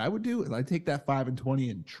Seattle, what I would do is I'd take that 5 and 20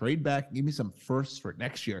 and trade back and give me some firsts for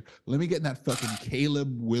next year. Let me get in that fucking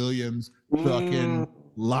Caleb Williams fucking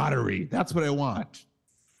lottery. That's what I want.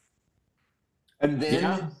 And then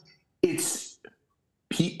Yeah. it's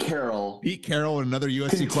Pete Carroll Pete Carroll and another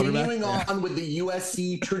USC quarterback. continuing on with the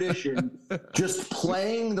USC tradition, just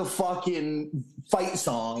playing the fucking fight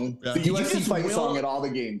song, Yeah. the Did you USC just fight will- song at all the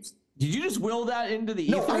games. Did you just will that into the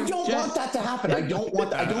No, ether? I don't Jet? want that to happen. I don't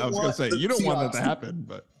want. I don't I was want. gonna say the you don't want that Seahawks to happen,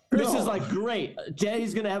 but Chris No. is like, great.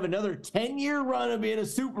 Jay's gonna have another 10-year run of being a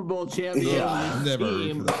Super Bowl champion. Yeah. on I'm this never rooting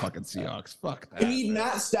team. for the fucking Seahawks. Fuck I that. need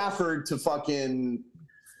Matt Stafford to fucking,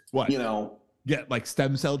 What? you know. Get like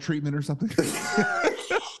stem cell treatment or something.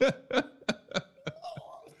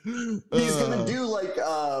 He's gonna do like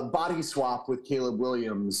a body swap with Caleb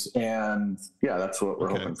Williams, and yeah, that's what we're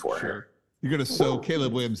hoping for here. You're gonna sew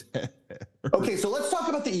Caleb Williams' head. Okay, so let's talk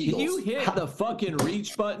about the Can Eagles. you hit the fucking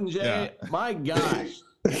reach button, Jay? Yeah. My gosh.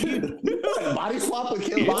 Body swap with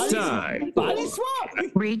Caleb It's Williams? time. Body swap.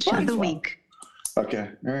 Reach of the week. Okay,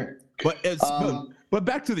 all right. But it's Um, but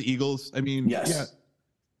back to the Eagles. I mean, Yes. yeah,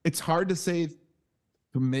 it's hard to say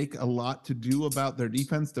to make a lot to do about their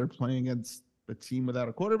defense. They're playing against a team without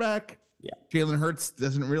a quarterback. Yeah. Jalen Hurts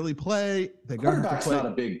doesn't really play. They got to Quarterback's play. not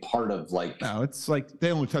a big part of like. No, it's like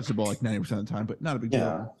they only touch the ball like 90% of the time, but not a big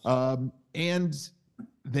deal. And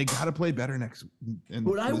they got to play better next.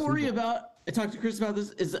 What I worry about, I talked to Chris about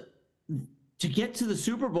this, is to get to the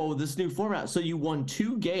Super Bowl with this new format. So you won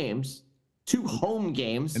 2 games, 2 home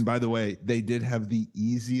games. And by the way, they did have the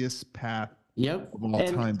easiest path Yep. of all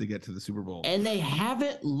time to get to the Super Bowl. And they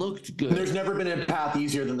haven't looked good. There's never been a path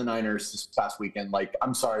easier than the Niners this past weekend. Like,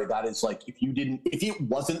 I'm sorry, that is like if it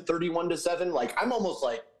wasn't 31-7, like I'm almost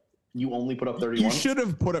like you only put up 31. You should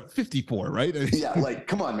have put up 54, right? Yeah, like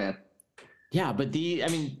come on, man. Yeah, but they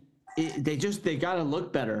got to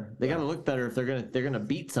look better. They got to look better if they're gonna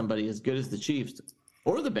beat somebody as good as the Chiefs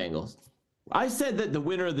or the Bengals. I said that the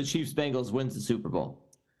winner of the Chiefs Bengals wins the Super Bowl.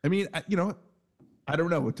 I mean, I don't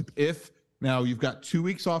know if now you've got 2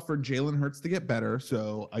 weeks off for Jalen Hurts to get better,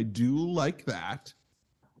 so I do like that.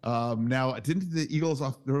 Now, didn't the Eagles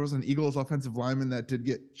there was an Eagles offensive lineman that did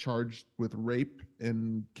get charged with rape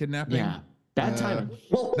and kidnapping? Yeah, bad timing.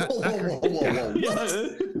 Whoa.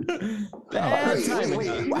 Bad timing.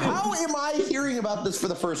 Wait, how am I hearing about this for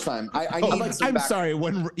the first time? I need some I'm back- sorry.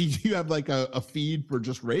 When you have like a feed for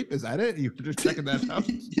just rape, is that it? You're just checking that out?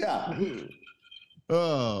 Yeah.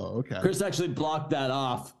 Oh, okay. Chris actually blocked that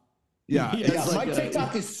off. Yeah, Yeah. Yeah, It's my like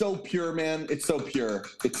TikTok is so pure, man. It's so pure.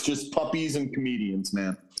 It's just puppies and comedians,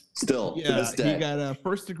 man. Still, to yeah. this day. He got a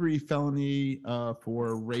first-degree felony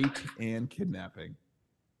for rape and kidnapping.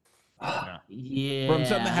 Yeah. From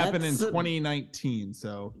something that happened in that's a- 2019.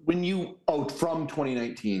 So From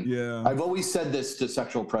 2019. yeah, I've always said this to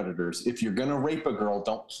sexual predators. If you're going to rape a girl,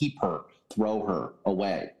 don't keep her. Throw her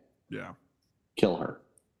away. yeah, Kill her.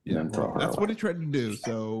 And then throw her that's away. what he tried to do.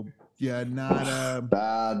 So yeah, not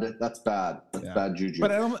Bad. That's bad. That's Yeah. bad juju.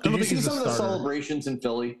 But I don't Did you think see he's a some of the starter. celebrations in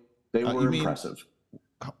Philly? They You were mean- impressive.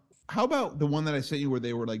 how about the one that I sent you where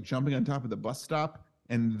they were like jumping on top of the bus stop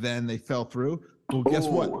and then they fell through? Well, guess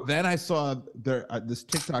what? Then I saw this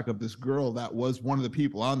TikTok of this girl that was one of the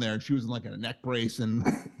people on there, and she was in like a neck brace and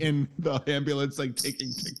in the ambulance, like taking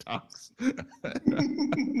TikToks.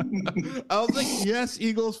 I was like, yes,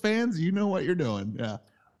 Eagles fans, you know what you're doing. Yeah.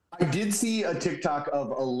 I did see a TikTok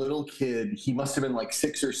of a little kid. He must have been like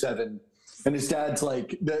 6 or 7, and his dad's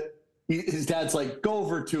like go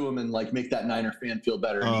over to him and like make that Niner fan feel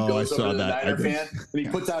better. And he goes over to the Niner fan and he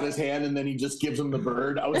puts out his hand and then he just gives him the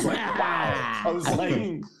bird. I was like, wow. I was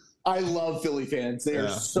like, I love Philly fans. They are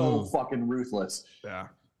so fucking ruthless. Yeah.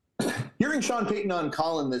 Hearing Sean Payton on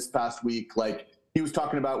Colin this past week, like he was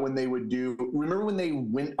talking about when they would remember when they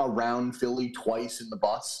went around Philly twice in the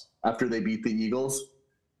bus after they beat the Eagles?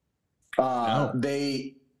 Well,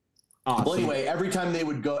 anyway, every time they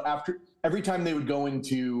would go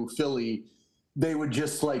into Philly, they would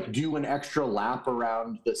just like do an extra lap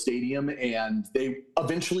around the stadium, and they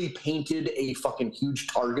eventually painted a fucking huge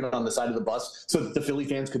target on the side of the bus so that the Philly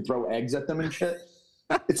fans could throw eggs at them and shit.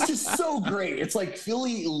 It's just so great. It's like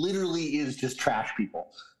Philly literally is just trash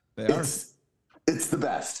people. It's the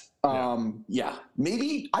best. Yeah,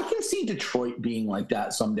 maybe I can see Detroit being like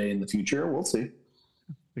that someday in the future. We'll see.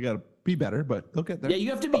 They got to be better, but they'll get there. Yeah, you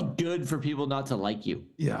have to be good for people not to like you.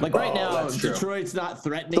 Yeah. Like right now, Detroit's not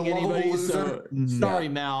threatening anybody. So sorry,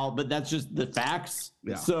 Mal, but that's just the facts.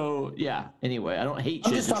 Yeah. So yeah. Anyway, I don't hate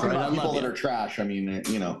I'm shit. just talking Detroit. about people that are trash. I mean,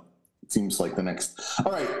 you know, it seems like the next.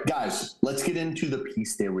 All right, guys, let's get into the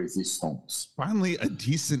piece de resistance. Finally, a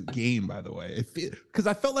decent game, by the way. Because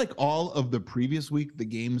I felt like all of the previous week, the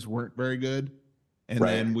games weren't very good. And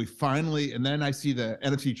then then I see the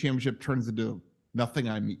NFC Championship turns into nothing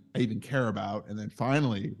I even care about. And then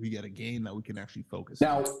finally, we get a game that we can actually focus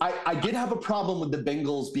on. Now, I did have a problem with the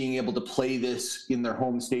Bengals being able to play this in their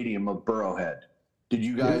home stadium of Burrowhead. Did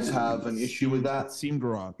you guys have an issue with that? It seemed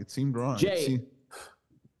wrong.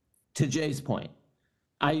 To Jay's point,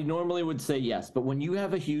 I normally would say yes, but when you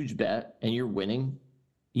have a huge bet and you're winning,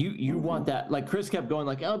 you want that. Like Chris kept going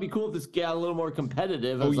like, oh, it'd be cool if this got a little more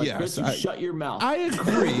competitive. I was like, Chris, shut your mouth. I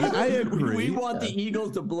agree. We want the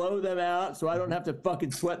Eagles to blow them out so I don't have to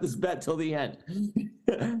fucking sweat this bet till the end.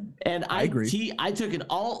 And I agree. I took an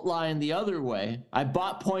alt line the other way. I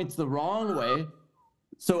bought points the wrong way.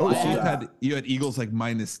 So you had Eagles like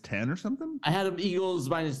 -10 or something? I had them Eagles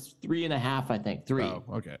 -3.5, I think. 3. Oh,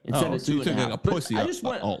 okay. Instead of 2.5. You took like a pussy I just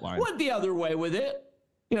went alt line. Went the other way with it.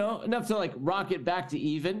 You know, enough to like rock it back to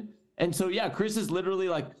even. And so, yeah, Chris is literally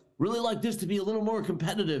like, really like this to be a little more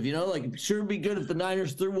competitive, you know, like sure it'd be good if the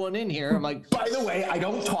Niners threw one in here. I'm like, by the way, I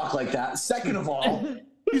don't talk like that. Second of all,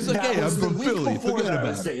 he's like, hey, I'm from Philly. Forget about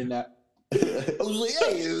it. Saying that. I was like,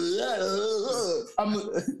 hey,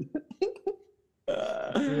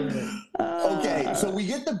 okay, so we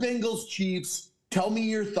get the Bengals Chiefs. Tell me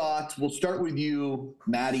your thoughts. We'll start with you,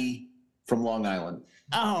 Maddie from Long Island.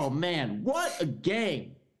 Oh man, what a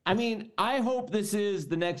game. I mean, I hope this is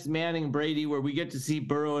the next Manning Brady where we get to see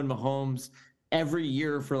Burrow and Mahomes every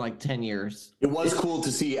year for like 10 years. It was cool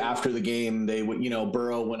to see after the game, they would,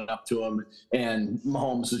 Burrow went up to him and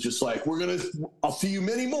Mahomes was just like, I'll see you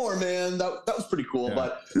many more, man. That was pretty cool. Yeah.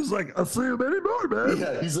 But he's like, I'll see you many more, man.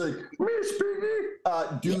 Yeah, he's like, Miss Piggy.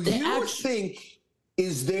 Do you think,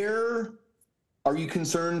 are you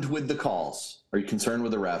concerned with the calls? Are you concerned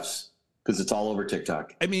with the refs? Because it's all over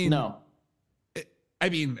TikTok. I mean, no.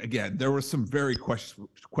 Again, there were some very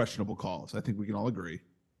questionable calls. I think we can all agree.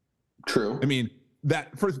 True. I mean, the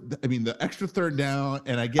extra third down,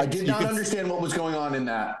 and I did not understand what was going on in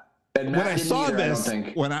that. And when I saw this,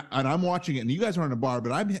 I'm watching it, and you guys are in a bar,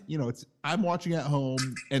 but I'm watching at home,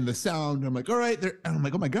 and the sound, I'm like, all right, and I'm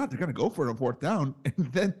like, oh my god, they're gonna go for it on fourth down,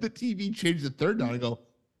 and then the TV changed the third down. I go,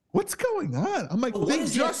 what's going on? I'm like, what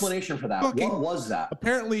is the explanation for that? What was that?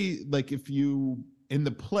 Apparently, like if you in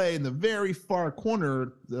the play in the very far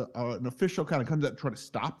corner, an official kind of comes out to try to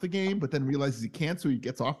stop the game, but then realizes he can't, so he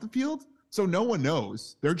gets off the field. So no one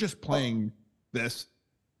knows. They're just playing this.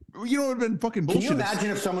 You know, it would have been fucking bullshit. Can you imagine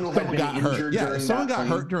if someone got hurt? Yeah, if someone got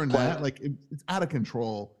hurt during that, like it's out of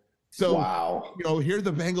control. So, wow. Here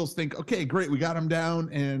the Bengals think, okay, great, we got him down,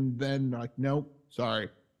 and then like, nope, sorry,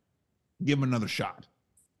 give him another shot.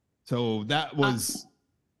 So that was.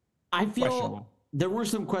 I feel there were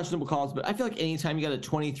some questionable calls, but I feel like anytime you got a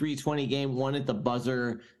 23-20 game, one at the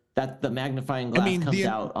buzzer, that the magnifying glass comes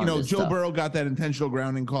out. Joe Burrow got that intentional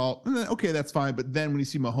grounding call. And then, okay, that's fine. But then when you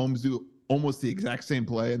see Mahomes do almost the exact same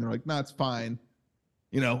play, and they're like, "No, it's fine."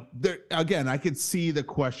 Again, I could see the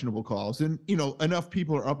questionable calls, and enough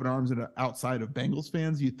people are up in arms and outside of Bengals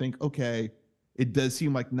fans. You think, okay, it does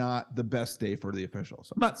seem like not the best day for the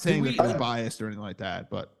officials. I'm not saying that they're biased or anything like that,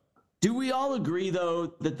 but Do we all agree,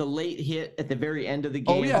 though, that the late hit at the very end of the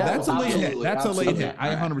game? Oh yeah, that's a late hit. absolutely, That's a late absolutely. hit.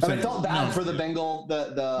 I 100%. And I felt bad for the Bengal,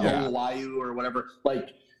 the Yeah. Oluwayu or whatever. Like,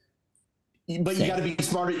 but you got to be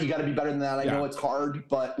smarter. You got to be better than that. I know it's hard,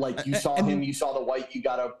 but like you saw him, you saw the white. You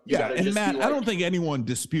gotta. And just Matt, be like, I don't think anyone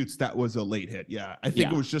disputes that was a late hit. Yeah, I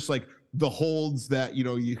think it was just like the holds that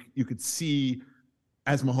you could see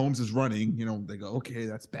as Mahomes is running. They go, okay,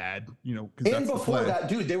 that's bad. And before that,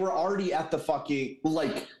 dude, they were already at the fucking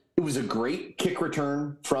like. It was a great kick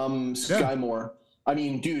return from Sky Moore. I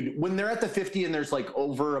mean, dude, when they're at the 50 and there's like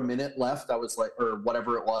over a minute left, I was like, or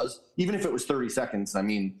whatever it was, even if it was 30 seconds, I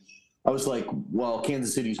mean, I was like, well,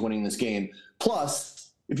 Kansas City's winning this game.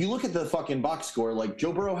 Plus, if you look at the fucking box score, like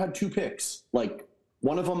Joe Burrow had 2 picks. Like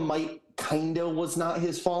one of them might kind of was not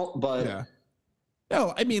his fault, but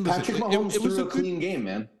no, I mean, Patrick Mahomes it was threw a clean game,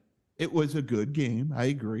 man. It was a good game. I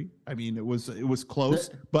agree. I mean, it was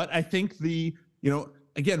close, but I think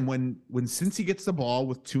again, when Cincy gets the ball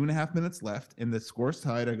with 2.5 minutes left and the score's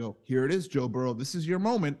tied, I go, here it is, Joe Burrow. This is your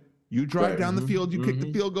moment. You drive down the field, you kick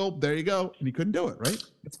the field goal. There you go. And he couldn't do it, right?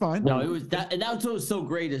 It's fine. No, it was that. And that's what was so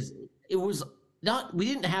great is it was not, we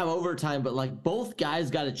didn't have overtime, but like both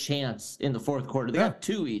guys got a chance in the fourth quarter. They got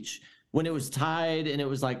 2 each when it was tied. And it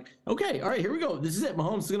was like, okay, all right, here we go. This is it.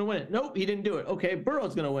 Mahomes is going to win it. Nope, he didn't do it. Okay,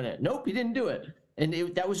 Burrow's going to win it. Nope, he didn't do it. And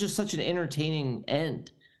that was just such an entertaining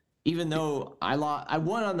end. Even though I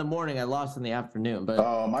won on the morning, I lost in the afternoon.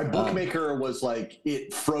 But my bookmaker was like,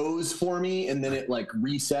 it froze for me, and then it like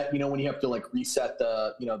reset. When you have to like reset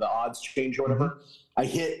the the odds change or whatever. I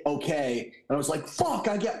hit okay, and I was like, fuck,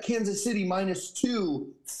 I got Kansas City -2.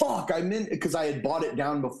 Fuck, I'm in because I had bought it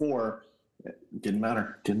down before. It didn't matter. Okay.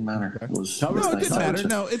 It didn't matter.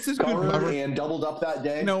 No, it's just good cover and doubled up that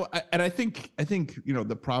day. I think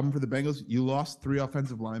the problem for the Bengals, you lost 3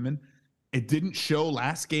 offensive linemen. It didn't show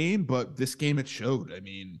last game, but this game it showed. I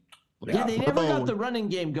mean, they never got the running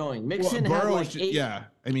game going. Mixon had like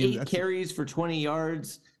 8 carries for 20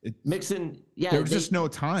 yards. Mixon, there was just no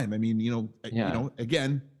time. I mean,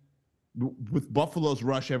 again, with Buffalo's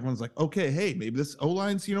rush, everyone's like, okay, hey, maybe this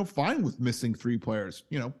O-line's fine with missing 3 players.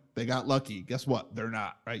 They got lucky. Guess what? They're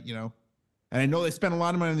not, right? And I know they spent a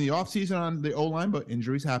lot of money in the offseason on the O-line, but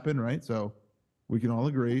injuries happen, right? So we can all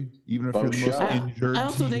agree, even if you're the most injured. I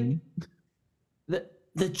also think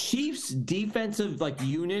the Chiefs' defensive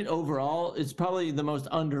unit overall is probably the most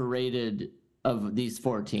underrated of these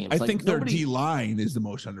 4 teams. I think their D-line is the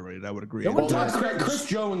most underrated. I would agree. Chris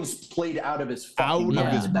Jones played out of his fucking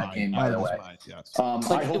mind in that game, by the way. Yes.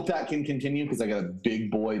 I hope that can continue because I got a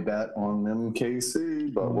big boy bet on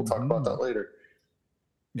MKC, but we'll talk about that later.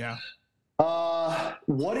 Yeah.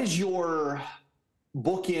 What is your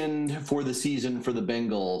bookend for the season for the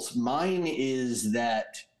Bengals? Mine is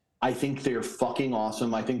that I think they're fucking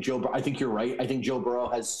awesome. I think you're right. I think Joe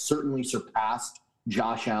Burrow has certainly surpassed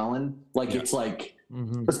Josh Allen. It's like,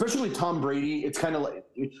 especially with Tom Brady, it's kind of like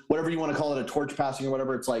whatever you want to call it, a torch passing or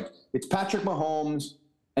whatever. It's like it's Patrick Mahomes,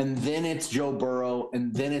 and then it's Joe Burrow,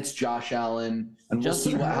 and then it's Josh Allen, and we'll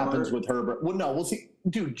see what happens with Herbert. Well, no, we'll see.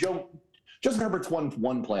 Dude, Justin Herbert's won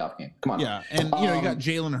 1 playoff game. Come on. Yeah, and you got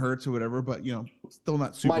Jalen Hurts or whatever, but still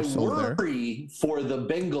not super sold there. My worry for the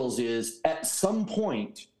Bengals is at some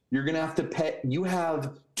point you're going to have to pay. You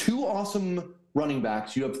have 2 awesome running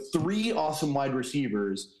backs. You have 3 awesome wide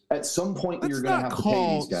receivers. At some point, you're going to have to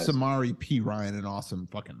pay these guys. Samari P. Ryan an awesome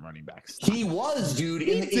fucking running back. He was, dude.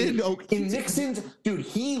 In Nixon's, dude,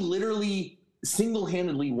 he literally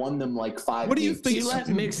single-handedly won them 5 What do you think? You let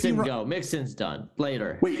Mixon go. Mixon's done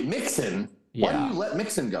later. Wait, Mixon? Why do you let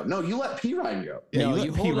Mixon go? No, you let P. Ryan go. Yeah,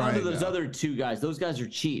 you hold on to those other 2 guys. Those guys are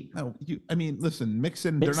cheap. No, listen,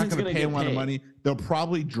 Mixon, they're not going to pay a lot of money. They'll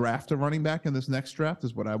probably draft a running back in this next draft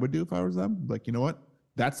is what I would do if I was them. You know what?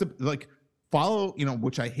 That's follow,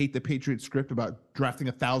 which I hate the Patriots script about drafting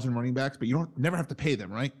 1,000 running backs, but you never have to pay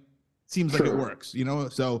them, right? Seems like it works,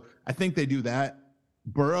 So I think they do that.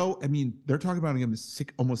 Burrow, I mean, they're talking about him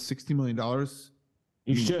almost $60 million.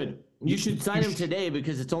 You should sign him today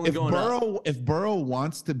because it's only going up. If Burrow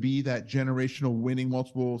wants to be that generational winning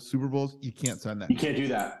multiple Super Bowls, you can't sign that. You can't do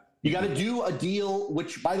that. You got to do a deal,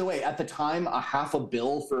 which, by the way, at the time, $500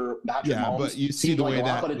 million for Patrick Mahomes. But you see the way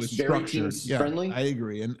that was structured. Friendly. I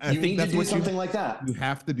agree, and I think think that's what something like that. You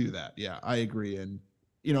have to do that. Yeah, I agree, and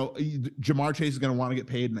Jamar Chase is going to want to get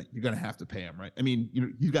paid, and you're going to have to pay him, right? I mean,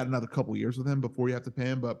 you got another couple years with him before you have to pay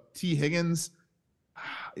him. But T. Higgins,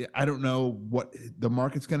 I don't know what the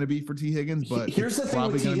market's going to be for T. Higgins, but here's the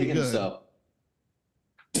thing with T. Higgins, though.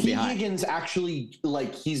 T. Higgins actually,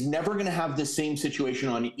 he's never going to have the same situation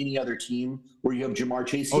on any other team where you have Jamar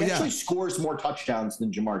Chase. He actually scores more touchdowns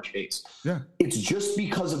than Jamar Chase. Yeah. It's just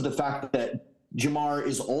because of the fact that Jamar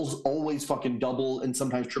is always fucking double and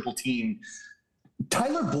sometimes triple team.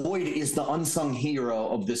 Tyler Boyd is the unsung hero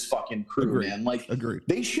of this fucking crew, man. Like,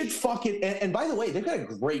 they should fucking. And by the way, they've got a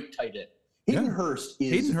great tight end. Hayden Hurst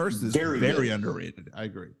is very underrated. I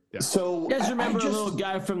agree. Yeah. So, you guys remember a little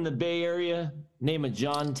guy from the Bay Area named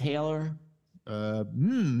John Taylor?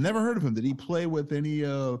 Never heard of him. Did he play with any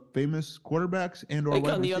famous quarterbacks and or? I think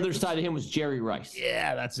on the other side of him was Jerry Rice.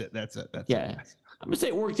 Yeah, that's it. Yeah. I'm gonna say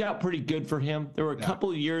it worked out pretty good for him. There were a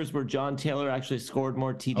couple of years where John Taylor actually scored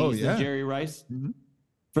more TDs than Jerry Rice. Mm-hmm.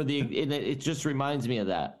 It just reminds me of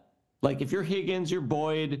that. Like if you're Higgins, you're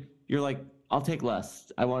Boyd, you're like, I'll take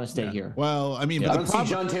less. I want to stay here. Well, I mean, I don't see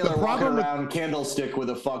John Taylor walking around Candlestick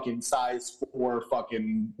with a fucking size 4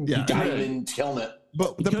 fucking diamond helmet.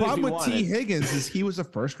 But the problem with T. Higgins is he was a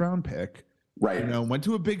first-round pick. Right. You know, went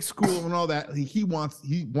to a big school and all that. He wants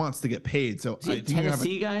to get paid. So is he a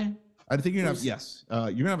Tennessee guy? I think you're gonna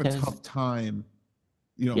have you're gonna have a tough time.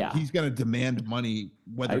 You know, he's gonna demand money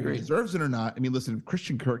whether he deserves it or not. I mean, listen, if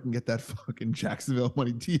Christian Kirk can get that fucking Jacksonville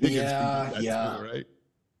money, T. Higgins can get that too, right?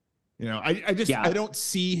 You know, I don't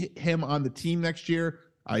see him on the team next year.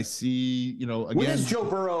 I see, you know, again. When is Joe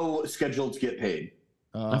Burrow scheduled to get paid?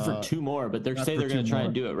 Not for 2 more, but they say they're going to try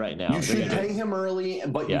and do it right now. You should pay him early,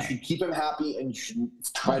 but you should keep him happy and you should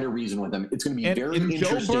try to reason with him. It's going to be very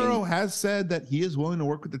interesting. Joe Burrow has said that he is willing to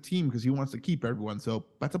work with the team because he wants to keep everyone. So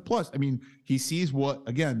that's a plus. I mean, he sees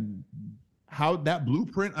how that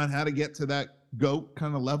blueprint on how to get to that GOAT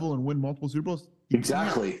kind of level and win multiple Super Bowls.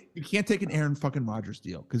 Exactly. You can't take an Aaron fucking Rodgers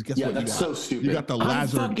deal because guess what? That's so stupid. You got the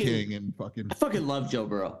Lazard King and fucking. I fucking love Joe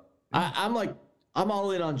Burrow. I'm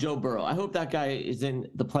all in on Joe Burrow. I hope that guy is in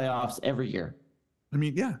the playoffs every year. I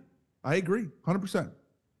mean, yeah, I agree, 100%.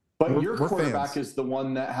 But your quarterback is the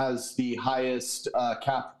one that has the highest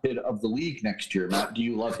cap hit of the league next year. Matt, do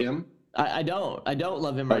you love him? I don't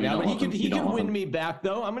love him right now, but he can win me back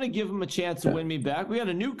though. I'm going to give him a chance to win me back. We got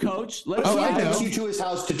a new coach. He takes you to his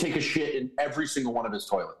house to take a shit in every single one of his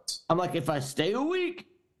toilets. I'm like, if I stay a week.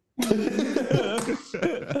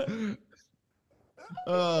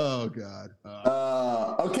 Oh God.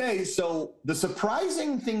 Okay, so the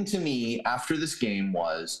surprising thing to me after this game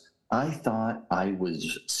was I thought I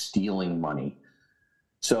was stealing money.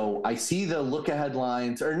 So I see the look ahead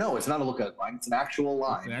lines, or no, it's not a look ahead line, it's an actual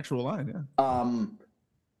line. It's an actual line, yeah.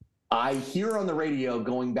 I hear on the radio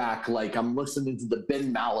going back like I'm listening to the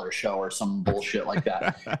Ben Maller show or some bullshit like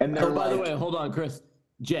that. And they're by the way, hold on, Chris.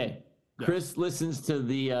 Chris listens to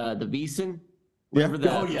the VSiN. The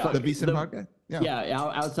VSiN podcast. Yeah,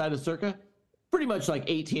 outside of Circa. Pretty much like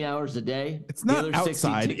 18 hours a day. It's not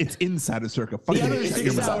outside, it's inside of Circa. The other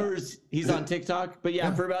 6 hours, he's on TikTok. But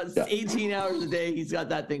for about 18 hours a day, he's got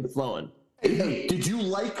that thing flowing. Hey, did you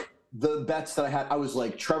like the bets that I had? I was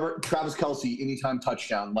like, Travis Kelce, anytime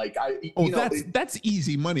touchdown. Like that's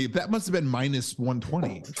easy money. That must have been minus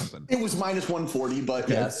 120 or something. It was minus 140, but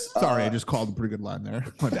yes. Sorry, I just called a pretty good line there.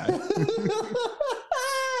 My bad.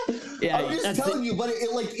 Yeah, I'm just telling you, but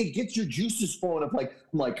it gets your juices flowing of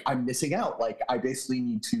I'm missing out. Like I basically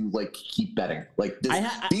need to keep betting. Like this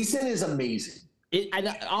VSiN is amazing.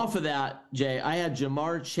 Off of that, Jay, I had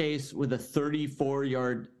Jamar Chase with a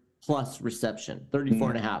 34-yard plus reception, 34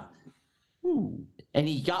 and a half. Ooh. And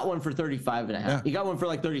he got one for 35 and a half. Yeah. He got one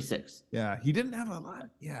for 36. Yeah, he didn't have a lot.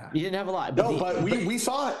 Yeah. He didn't have a lot. But we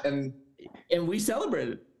saw it and we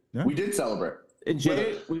celebrated. Yeah. We did celebrate. And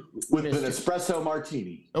Jay, with an espresso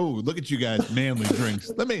martini. Oh, look at you guys, manly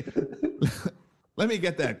drinks. Let me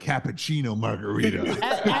get that cappuccino margarita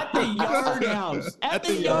at the Yard House. At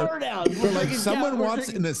the Yard House. Someone wants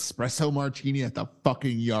an espresso martini at the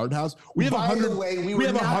fucking Yard House. We have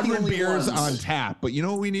 100 beers on tap, but you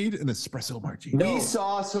know what we need? An espresso martini. We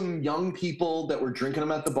saw some young people that were drinking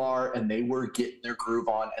them at the bar, and they were getting their groove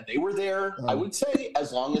on, and they were there. I would say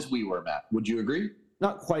as long as we were, Matt. Would you agree?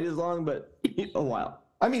 Not quite as long, but a while.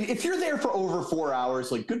 I mean, if you're there for over 4 hours,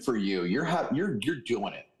 good for you. You're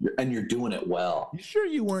doing it, and you're doing it well. You sure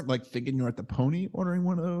you weren't thinking you were at the Pony ordering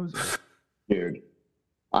one of those? Dude,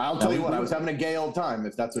 I'll tell you what. I was having a gay old time.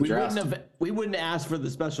 If that's what you're asking. We wouldn't have asked for the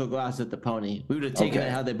special glass at the Pony. We would have taken it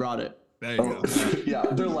how they brought it. There you go. Yeah,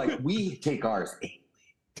 they're like, we take ours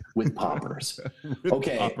with poppers.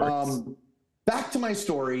 Okay. Poppers. Back to my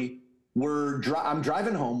story. I'm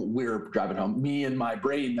driving home. We're driving home. Me and my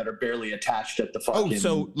brain that are barely attached at the fucking. Oh,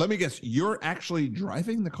 so let me guess. You're actually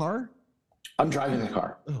driving the car? I'm driving the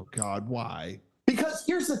car. Oh God, why? Because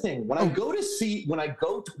here's the thing: when I go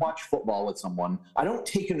to watch football with someone, I don't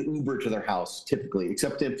take an Uber to their house typically,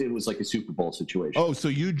 except if it was like a Super Bowl situation. Oh, so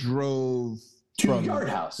you drove to Yard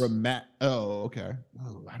House. From Matt. Oh, okay.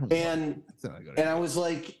 Oh, I don't. And I was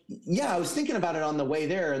like, yeah, I was thinking about it on the way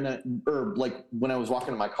there, and then, or like when I was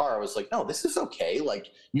walking in my car, I was like, no, this is okay. Like,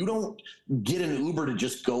 you don't get an Uber to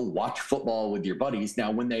just go watch football with your buddies. Now,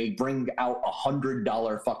 when they bring out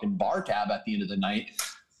 $100 fucking bar tab at the end of the night.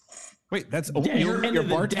 Wait, that's only your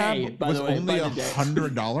bar tab was only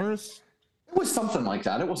 $100? It was something like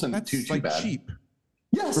that. It wasn't too like bad. Cheap.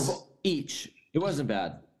 Yes, each. It wasn't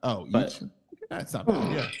bad. Oh, but, that's not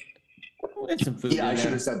bad. Yeah. We had some food. Yeah, I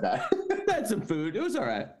should have said that. We had some food. It was all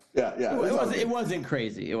right. Yeah. It wasn't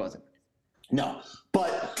crazy. It wasn't. No,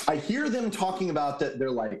 but I hear them talking about that.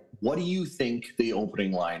 They're like, what do you think the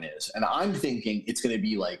opening line is? And I'm thinking it's going to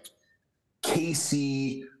be like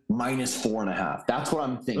KC minus 4.5. That's what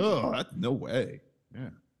I'm thinking. Oh, no way. Yeah.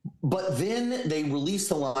 But then they release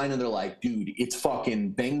the line and they're like, dude, it's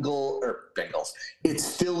fucking Bengals.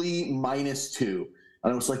 It's Philly minus 2.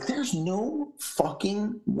 And I was like, there's no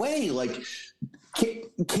fucking way. Like,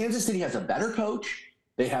 Kansas City has a better coach.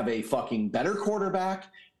 They have a fucking better quarterback,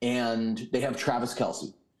 and they have Travis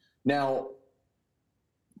Kelce. Now,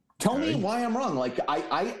 tell me why I'm wrong. Like,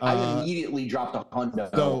 I immediately dropped a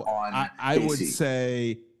hundo on I KC. would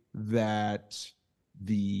say that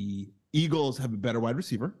the Eagles have a better wide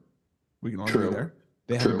receiver. We can all agree there.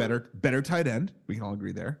 They have a better tight end. We can all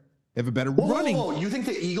agree there. They have a better running. Whoa, you think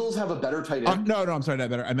the Eagles have a better tight end? No, I'm sorry, not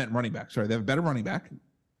better. I meant running back. Sorry, they have a better running back.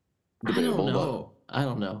 I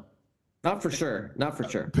don't know. Not for sure.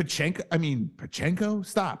 Pachenko.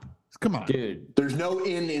 Stop. Come on, dude. There's no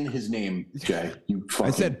N in his name, Jay. I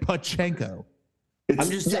said Pachenko. I'm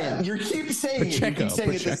just saying. You keep saying it. You keep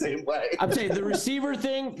saying it the same way. I'm saying the receiver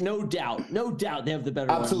thing, no doubt they have the better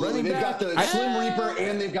Absolutely. one. They've got the Slim Reaper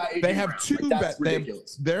and they've got AJ They have Brown. two. That's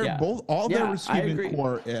ridiculous. They're both. All their receiving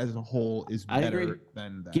core as a whole is better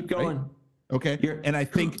than that. Keep going. Right? Okay. And I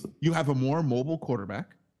think you have a more mobile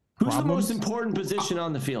quarterback. Who's the most important position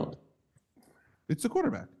on the field? It's the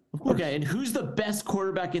quarterback, of course. Okay. And who's the best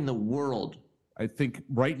quarterback in the world? I think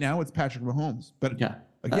right now it's Patrick Mahomes. But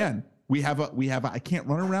again. We have I can't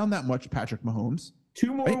run around that much, Patrick Mahomes.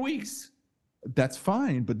 2 more weeks. That's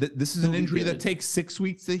fine, but this is an injury that takes 6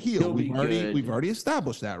 weeks to heal. We've already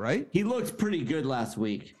established that, right? He looked pretty good last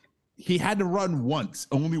week. He had to run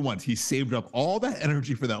only once. He saved up all that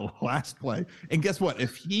energy for that last play. And guess what?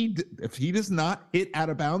 If he does not hit out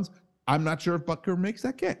of bounds, I'm not sure if Butker makes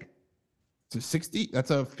that kick. It's a 60.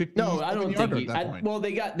 That's a 50. No, I don't think.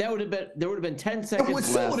 There would have been 10 seconds. It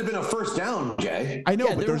still would have been a first down, Jay. I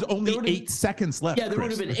know, but there's only 8 seconds left. Yeah, there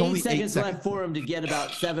would have been 8 seconds left for him to get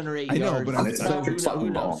about 7 or 8 yards. I know, but who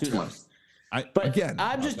knows? But again,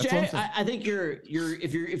 I'm just Jay. I think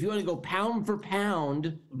if you want to go pound for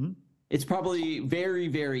pound, it's probably very,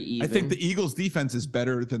 very even. I think the Eagles' defense is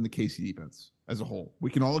better than the KC defense as a whole.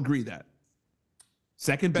 We can all agree that.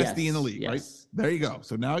 Second best D in the league, right? There you go.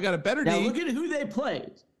 So now I got a better D. Now look at who they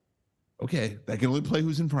played. Okay, they can only play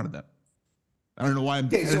who's in front of them. I don't know why I'm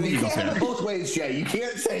so you can't have it both ways, Jay. You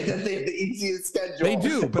can't say that they have the easiest schedule. They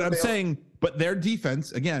do, but I'm saying, but their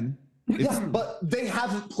defense, again. Yeah, but they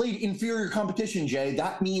haven't played inferior competition, Jay.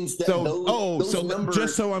 That means that numbers.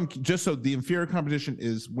 Just so the inferior competition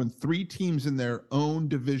is when 3 teams in their own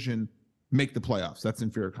division make the playoffs. That's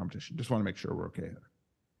inferior competition. Just want to make sure we're okay there.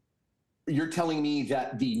 You're telling me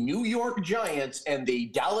that the New York Giants and the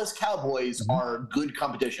Dallas Cowboys are good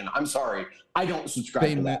competition. I'm sorry. I don't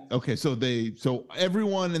subscribe to that. Okay, so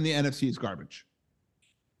everyone in the NFC is garbage.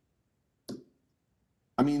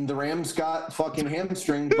 I mean, the Rams got fucking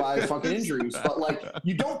hamstringed by fucking injuries, but like,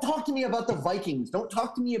 you don't talk to me about the Vikings. Don't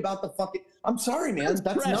talk to me about the fucking. I'm sorry, man.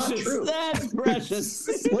 That's not true. That's precious.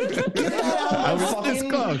 I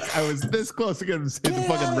was this close to getting to the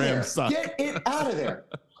fucking Rams suck. Get it out of there.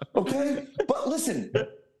 Okay, but listen,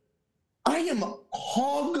 I am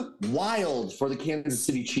hog wild for the Kansas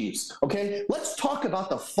City Chiefs. Okay, let's talk about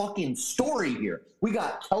the fucking story here. We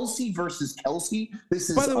got Kelce versus Kelce. This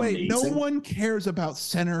is, by the way, amazing. no one cares about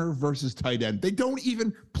center versus tight end. They don't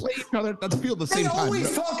even play each other on the field at the same time. They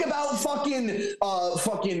always talk about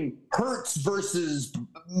fucking Hurts versus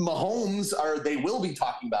Mahomes, or they will be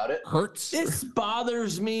talking about it. Hurts. This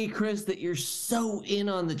bothers me, Chris, that you're so in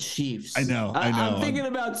on the Chiefs. I know. I'm thinking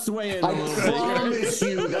about swaying. I promise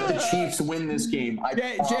you that the Chiefs win this game. I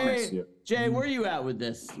promise you. Jay, where are you at with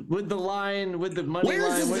this? With the line, with the money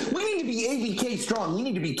line? We need to be ABK strong. We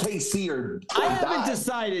need to be KC or I haven't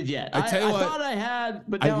decided yet. I thought I had,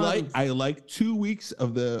 but now I like 2 weeks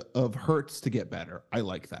of Hurts to get better. I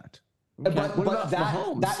like that. Okay. But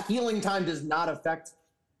that healing time does not affect.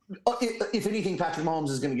 If anything, Patrick Mahomes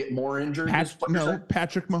is going to get more injured.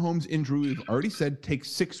 Patrick Mahomes' injury, we've already said,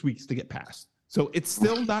 takes 6 weeks to get past. So it's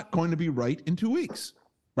still not going to be right in 2 weeks,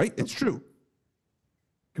 right? It's true.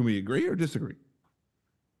 Can we agree or disagree?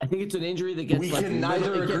 I think it's an injury that gets. We can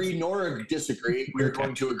neither agree nor disagree. We're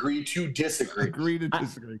going to agree to disagree. Agree to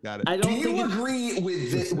disagree. Got it. I Do don't you think agree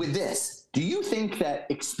with this? Do you think that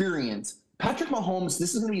experience, Patrick Mahomes,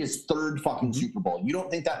 this is going to be his third fucking Super Bowl. You don't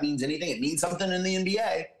think that means anything? It means something in the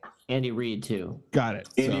NBA. Andy Reid too. Got it.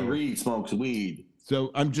 Andy Reid smokes weed.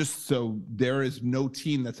 So there is no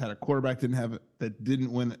team that's had a quarterback that didn't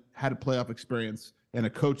win, had a playoff experience, and a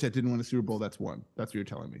coach that didn't win a Super Bowl that's won. That's what you're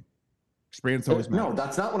telling me. Experience always matters. No,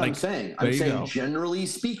 that's not what I'm saying. I'm saying generally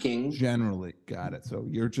speaking. Generally, got it. So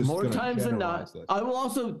you're just More times than not. this. I will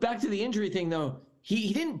also back to the injury thing though.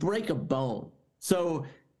 He didn't break a bone, so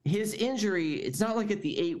his injury. It's not like at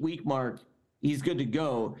the 8-week mark he's good to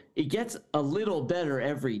go. It gets a little better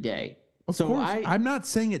every day. Of course, I'm not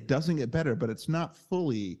saying it doesn't get better, but it's not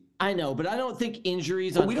fully. I know, but I don't think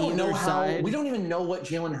injuries on either side. We don't even know what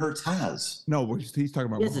Jalen Hurts has. No, he's talking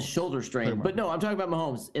about. He has a shoulder strain, but no, I'm talking about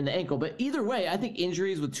Mahomes in the ankle. But either way, I think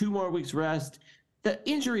injuries with 2 more weeks rest, the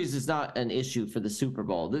injuries is not an issue for the Super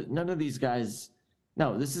Bowl. None of these guys.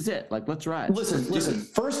 No, this is it. Like, let's ride. Listen.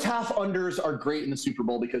 First half unders are great in the Super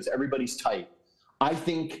Bowl because everybody's tight. I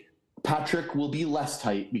think Patrick will be less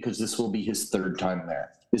tight because this will be his 3rd time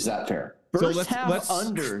there. Is that fair? Let's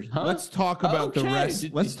talk about the rest.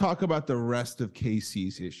 Let's talk about the rest of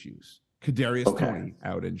KC's issues. Kadarius Toney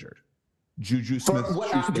out injured. Juju Smith.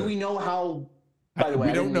 Do we know how? By the way,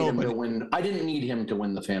 we don't know. I didn't need him to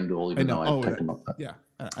win the FanDuel, even though I picked him up. Yeah.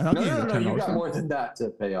 No. You got more than that to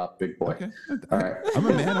pay off, big boy. Okay. All right. I'm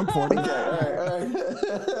a man. I'm 40. Okay. All right.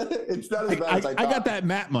 It's not as bad as I thought. I got that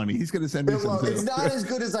Matt money. He's going to send me some. Well, it's not as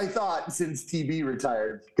good as I thought since TB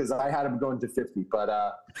retired because I had him going to 50. But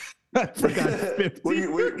I forgot 50.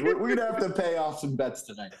 we're going to have to pay off some bets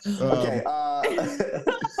tonight. Okay.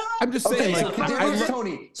 I'm just saying. Okay, so Kadarius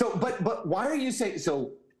Toney. So, but why are you saying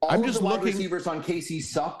so? All of the wide receivers on KC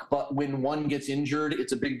suck, but when one gets injured,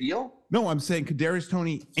 it's a big deal? No, I'm saying Kadarius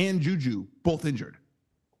Toney and Juju both injured.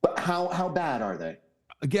 But how bad are they?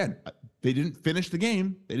 Again, they didn't finish the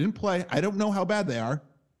game. They didn't play. I don't know how bad they are,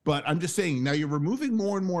 but I'm just saying now you're removing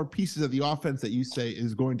more and more pieces of the offense that you say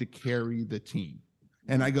is going to carry the team.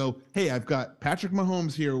 And I go, hey, I've got Patrick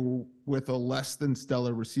Mahomes here with a less than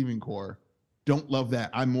stellar receiving core. Don't love that.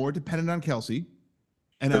 I'm more dependent on Kelsey.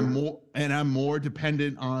 And I'm more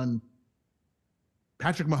dependent on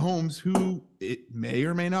Patrick Mahomes, who it may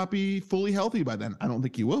or may not be fully healthy by then. I don't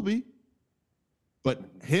think he will be. But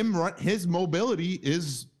his mobility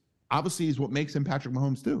is what makes him Patrick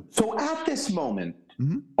Mahomes too. So at this moment,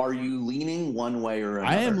 are you leaning one way or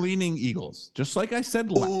another? I am leaning Eagles. Just like I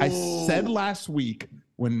said last week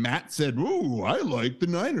when Matt said, "Ooh, I like the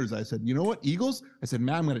Niners." I said, "You know what, Eagles?" I said,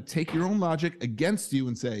 "Matt, I'm going to take your own logic against you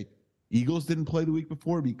and say Eagles didn't play the week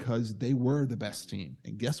before because they were the best team.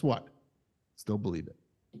 And guess what? Still believe it.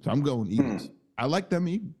 So I'm going Eagles. I like them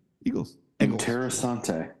Eagles.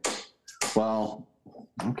 Interessante. Well,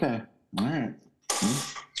 okay. All right.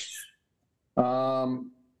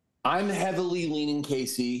 I'm heavily leaning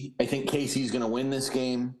KC. I think KC's going to win this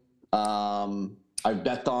game. I've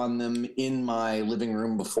bet on them in my living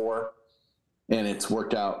room before, and it's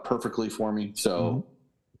worked out perfectly for me. So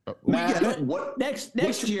Matt,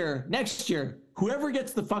 next year, whoever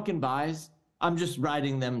gets the fucking buys, I'm just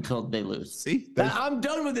riding them until they lose. See, I'm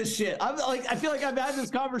done with this shit. I feel like I've had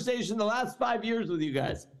this conversation the last 5 years with you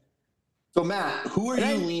guys. So Matt, who are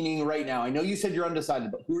you leaning right now? I know you said you're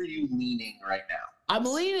undecided, but who are you leaning right now? I'm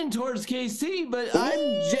leaning towards KC, but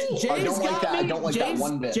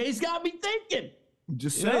Jay's got me thinking. I'm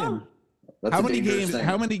just saying. How many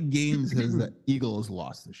games has the Eagles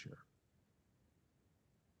lost this year?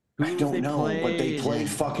 I don't know, but they played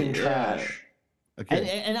fucking trash.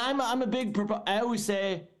 Okay. And I'm a big I always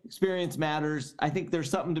say experience matters. I think there's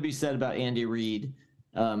something to be said about Andy Reid.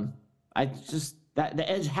 That the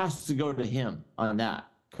edge has to go to him on that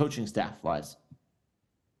coaching staff wise.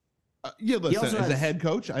 Listen, as a head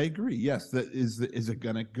coach, I agree. Yes, is it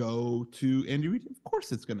going to go to Andy Reid? Of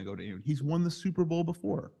course, it's going to go to Andy Reid. He's won the Super Bowl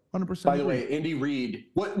before. 100%. By the way, Andy Reid.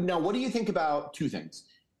 What do you think about two things?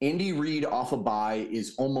 Andy Reid off a bye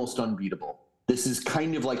is almost unbeatable. This is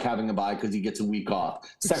kind of like having a bye because he gets a week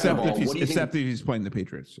off. Except if he's playing the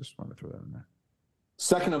Patriots. Just want to throw that in there.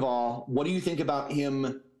 Second of all, what do you think about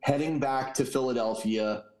him heading back to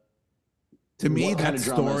Philadelphia? To me, that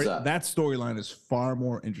storyline is far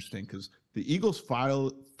more interesting because the Eagles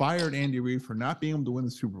fired Andy Reid for not being able to win the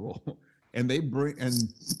Super Bowl, and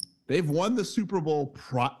they've won the Super Bowl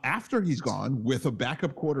after he's gone with a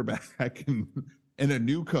backup quarterback and a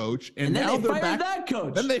new coach, and then now they they're fired back. that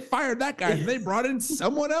coach. Then they fired that guy, and they brought in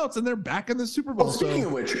someone else, and they're back in the Super Bowl. Well, speaking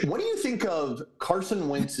of which, what do you think of Carson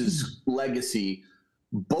Wentz's legacy?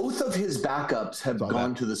 Both of his backups have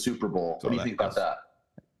gone to the Super Bowl. What do you think about that?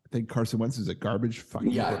 I think Carson Wentz is a garbage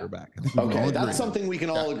fucking quarterback. I think we can all Okay, agree. that's something we can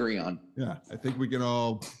all agree on. Yeah, I think we can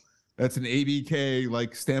all. That's an ABK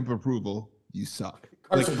like stamp of approval. You suck.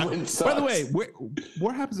 Carson Wentz sucks. By the way,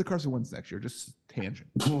 what happens to Carson Wentz next year? Just tangent.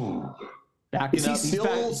 Is he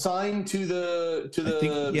still signed to the? I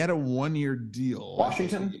think he had a 1-year deal.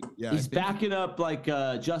 Washington? Yeah, He's backing up like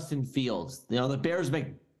Justin Fields. You know, the Bears make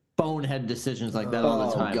bonehead decisions like that all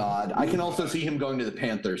the time. Oh God, I can also see him going to the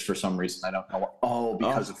Panthers for some reason. I don't know.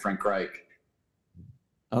 Because of Frank Reich.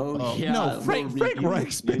 Oh yeah. No, Frank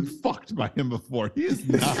Reich's been fucked by him before. He is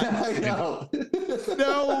not. I know.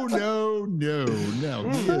 No.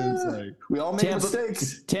 He is like. We all make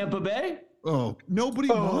mistakes. Tampa Bay? Oh, nobody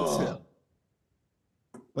wants him.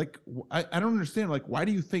 Like, I don't understand. Like, why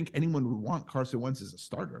do you think anyone would want Carson Wentz as a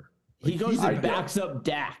starter? Like, He goes and backs up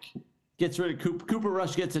Dak. Gets rid of Cooper. Cooper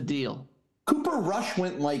Rush gets a deal. Cooper Rush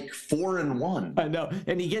went like 4-1. I know.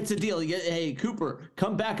 And he gets a deal. Hey, Cooper,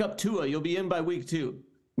 come back up Tua. You'll be in by week 2.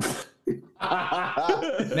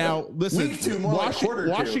 Now, listen, Week 2, more like quarter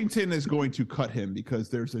 2. Washington is going to cut him because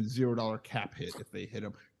there's a $0 cap hit if they hit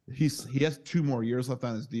him. He has 2 more years left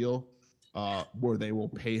on his deal, where they will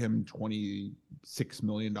pay him $26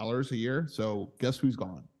 million a year. So guess who's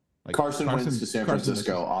gone? Like Carson Wentz to San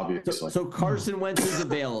Francisco, obviously. So Carson Wentz is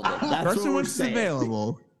available. That's Carson what Wentz is we're saying.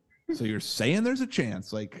 available. So you're saying there's a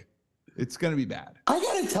chance. Like, it's going to be bad. I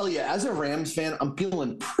got to tell you, as a Rams fan, I'm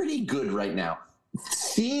feeling pretty good right now.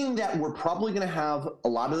 Seeing that we're probably going to have a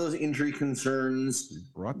lot of those injury concerns,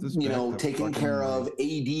 taken care of.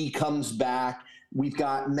 AD comes back. We've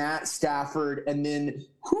got Matt Stafford, and then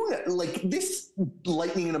this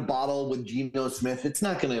lightning in a bottle with Geno Smith. It's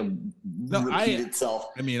not going to repeat itself.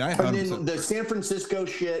 I mean, and then the San Francisco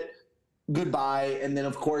shit. Goodbye, and then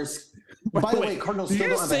of course. By the way, Cardinals still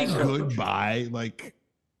don't have a goodbye. Like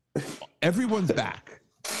everyone's back.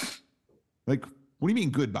 Like, what do you mean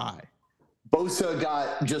goodbye?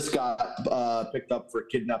 Bosa just got picked up for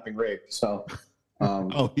kidnapping rape. So,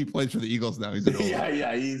 he plays for the Eagles now. He's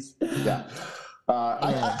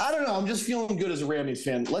I don't know. I'm just feeling good as a Rams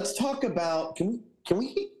fan. Let's talk about. Can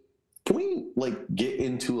we like get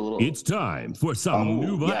into a little? It's time for some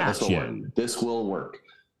Nuva action. This will work.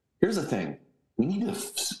 Here's the thing. We need to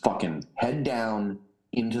fucking head down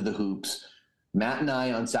into the hoops. Matt and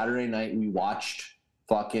I on Saturday night we watched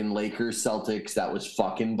fucking Lakers Celtics. That was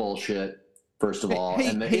fucking bullshit. First of all,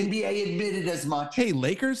 and the NBA admitted as much. Hey,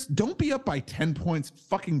 Lakers, don't be up by 10 points.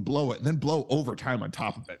 Fucking blow it, and then blow overtime on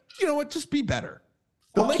top of it. You know what? Just be better.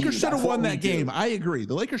 The Lakers should have won that game. I agree.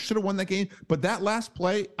 The Lakers should have won that game, but that last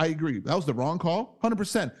play, I agree. That was the wrong call,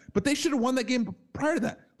 100%. But they should have won that game prior to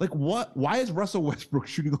that. Like, what? Why is Russell Westbrook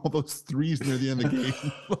shooting all those threes near the end of the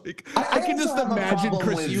game? Like, I can just imagine,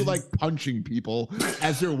 Chris, you like punching people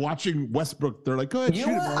as they're watching Westbrook. They're like, go ahead, shoot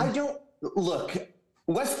it, what? man. I don't look.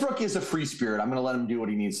 Westbrook is a free spirit. I'm going to let him do what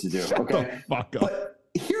he needs to do. Okay. Fuck up. But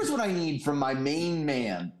here's what I need from my main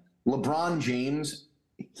man, LeBron James.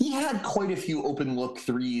 He had quite a few open look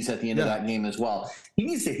threes at the end of that game as well. He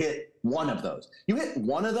needs to hit one of those. You hit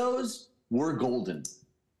one of those, we're golden.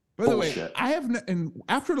 By the way, and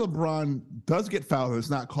after LeBron does get fouled and it's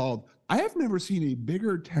not called, I have never seen a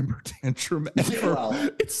bigger temper tantrum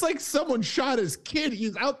ever. It's like someone shot his kid.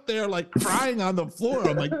 He's out there like crying on the floor.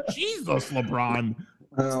 I'm like, Jesus, LeBron.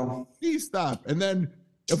 Please stop. And then,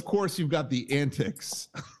 of course, you've got the antics.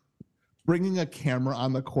 Bringing a camera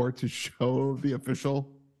on the court to show the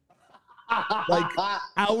official. Like,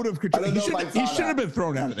 out of control. He should have been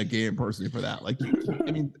thrown out of the game, personally, for that. Like,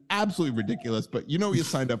 I mean, absolutely ridiculous. But you know you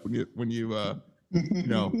signed up when you got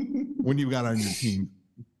on your team.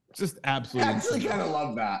 Just absolutely. I actually kind of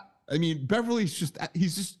love that. I mean, Beverly's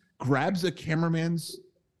just grabs a cameraman's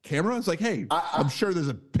camera. It's like, hey, I'm sure there's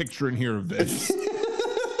a picture in here of this.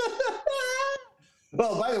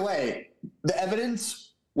 Well, by the way, the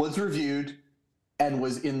evidence was reviewed and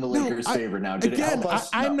was in the Lakers' favor. Now, did it help us?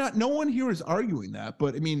 I'm not. No one here is arguing that,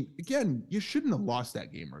 but I mean, again, you shouldn't have lost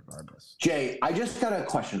that game regardless. Jay, I just got a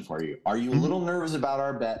question for you. Are you a little nervous about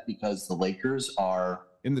our bet because the Lakers are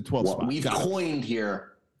in the 12th spot? We've coined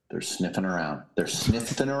here. They're sniffing around. They're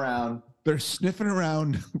sniffing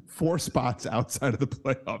around 4 spots outside of the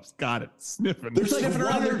playoffs. Got it. Sniffing. They're sniffing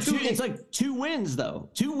around. It's like 2 wins though.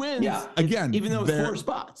 2 wins. Yeah. Again, even though it's 4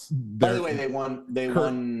 spots. By the way, they won.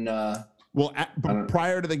 Well,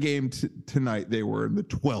 prior to the game tonight, they were in the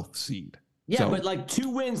 12th seed. Yeah, but like 2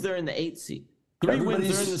 wins, they're in the 8th seed. 3 wins,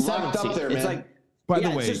 they're in the 7th seed. There, it's like By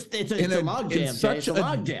the way, it's a logjam, Jay. It's a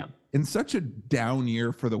logjam. In such a down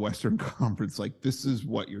year for the Western Conference, like this is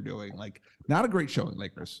what you're doing. Like, not a great showing,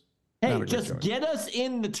 Lakers. Hey, just get us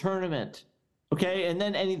in the tournament, okay? And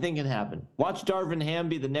then anything can happen. Watch Darvin Ham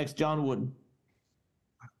be the next John Wooden.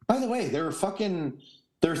 By the way, they're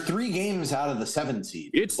 3 games out of the 7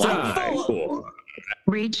 seed. It's time for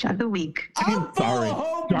Reach of the Week. I'm sorry,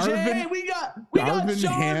 Jay. We got Darvin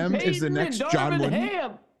Sean Ham Payton is the next and John Darvin Wooden.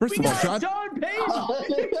 Ham. First of all, John Payton.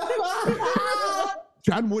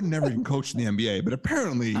 John Wooden never even coached in the NBA, but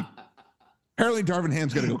apparently Darvin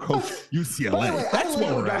Ham's going to go coach UCLA. By the way, That's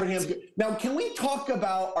what we're Darvin at. Ham's good. Now, can we talk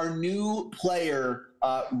about our new player,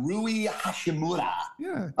 Rui Hashimura?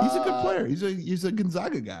 Yeah, he's a good player. He's a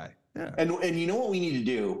Gonzaga guy. Yeah. And you know what we need to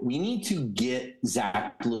do? We need to get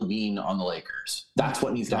Zach LaVine on the Lakers. That's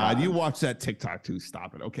what needs to happen. You watch that TikTok too.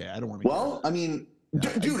 Stop it. Okay, I don't want to. Well, I mean,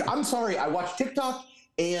 dude, I'm sorry. I watch TikTok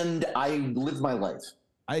and I live my life.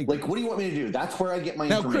 Like, what do you want me to do? That's where I get my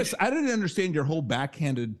information. Now, Chris, I didn't understand your whole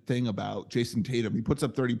backhanded thing about Jason Tatum. He puts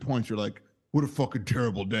up 30 points. You're like, what a fucking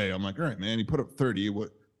terrible day. I'm like, all right, man. He put up 30.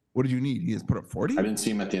 What did you need? He has put up 40? I didn't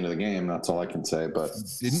see him at the end of the game. That's all I can say. But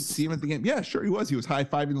didn't see him at the game. Yeah, sure he was. He was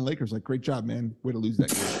high-fiving the Lakers. Like, great job, man. Way to lose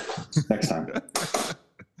that game. Next time.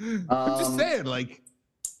 I'm just saying, like,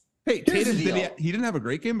 hey, Tatum, he didn't have a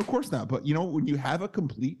great game? Of course not. But, you know, when you have a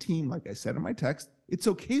complete team, like I said in my text, it's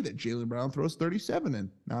okay that Jaylen Brown throws 37 in.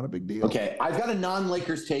 Not a big deal. Okay, I've got a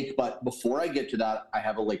non-Lakers take, but before I get to that, I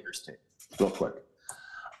have a Lakers take real quick.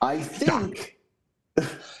 I think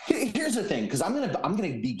here's the thing, because I'm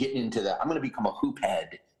gonna be getting into that. I'm gonna become a hoop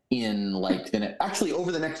head in actually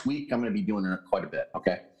over the next week. I'm gonna be doing it quite a bit.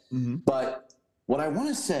 Okay, but what I want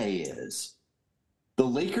to say is the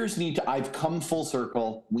Lakers need to. I've come full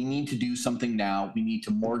circle. We need to do something now. We need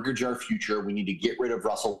to mortgage our future. We need to get rid of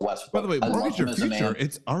Russell Westbrook. By the way, mortgage your future.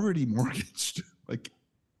 It's already mortgaged. We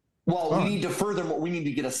need to we need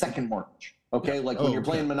to get a second mortgage. Okay, when you're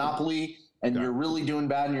playing Monopoly and you're really doing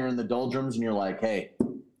bad and you're in the doldrums and you're like, hey,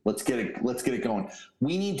 let's get it going.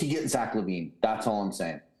 We need to get Zach LaVine. That's all I'm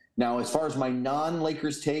saying. Now, as far as my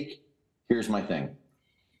non-Lakers take, here's my thing.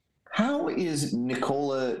 How is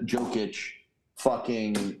Nikola Jokic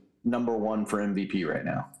fucking number 1 for MVP right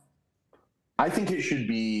now? I think it should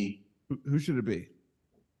be. Who should it be?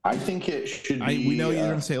 I think it should be. We know you're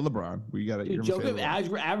going to say LeBron. We got it. Jokic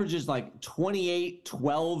averages like 28,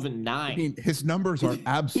 12, and 9. I mean, his numbers are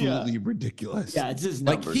absolutely ridiculous. Yeah, it's his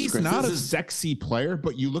numbers. Like, he's not a sexy player,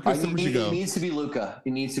 but you look at his numbers, you go. It needs to be Luka. It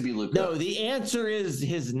needs to be Luka. No, the answer is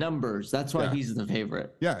his numbers. That's why he's the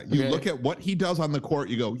favorite. Yeah, you look at what he does on the court,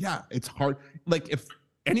 you go, yeah, it's hard. Like, if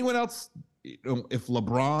anyone else, if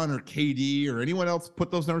LeBron or KD or anyone else put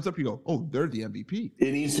those numbers up, you go, oh, they're the MVP.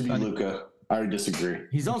 It needs to be Luka. I disagree.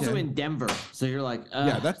 He's also in Denver, so you're like,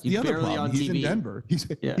 that's the other problem. He's TV. in Denver.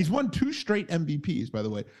 He's won 2 straight MVPs, by the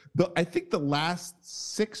way. I think the last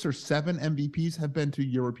 6 or 7 MVPs have been to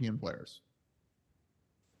European players.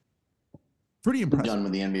 Pretty impressive. Done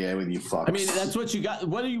with the NBA with you fucks. I mean, that's what you got.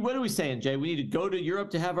 What are we saying, Jay? We need to go to Europe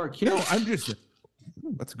to have our kids. No, I'm just.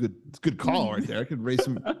 That's a good call right there. I could raise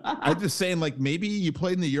some. I'm just saying, like, maybe you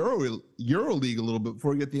played in the Euro League a little bit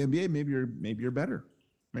before you get the NBA. Maybe you're better.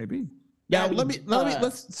 Maybe. Now,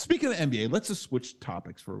 let's speak of the NBA. Let's just switch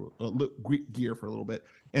topics for gear for a little bit.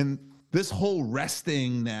 And this whole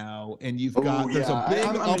resting now, and there's a big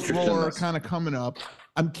uproar kind of coming up.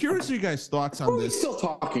 I'm curious your guys' thoughts on this. Are we still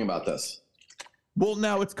talking about this? Well,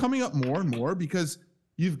 now it's coming up more and more because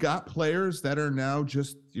you've got players that are now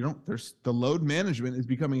just, there's the load management is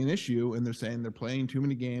becoming an issue, and they're saying they're playing too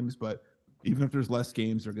many games, but even if there's less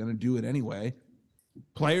games, they're going to do it anyway.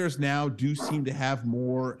 Players now do seem to have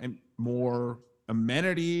more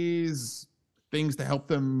amenities, things to help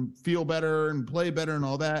them feel better and play better and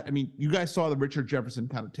all that. I mean, you guys saw the Richard Jefferson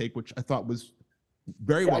kind of take, which I thought was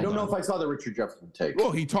very well I don't done. know if I saw the Richard Jefferson take.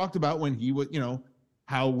 Well, he talked about when he was,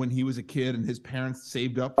 how when he was a kid and his parents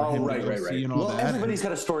saved up for him to go see and all that. Everybody's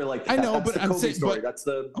got a story like that. I know, that's but I'm saying, story. That's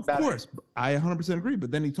the of course, I 100% agree.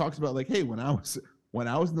 But then he talks about like, hey, when I was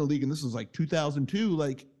in the league, and this was like 2002,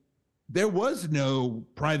 like there was no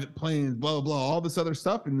private planes, blah blah blah, all this other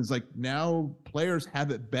stuff, and it's like now players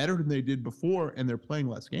have it better than they did before, and they're playing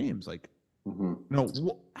less games. Like,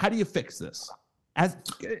 how do you fix this? As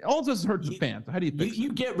all this hurts the fans. How do you fix it?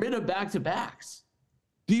 You get rid of back-to-backs.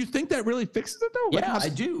 Do you think that really fixes it though? Yeah, I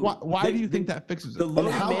do. Why do you think that fixes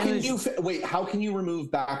it? How can you remove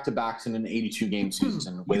back-to-backs in an 82-game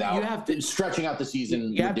season without stretching out the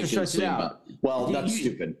season? You have to stretch it out. Well, that's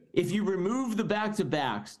stupid. If you remove the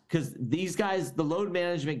back-to-backs, because these guys, the load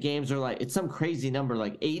management games are like, it's some crazy number,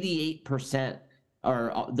 like 88%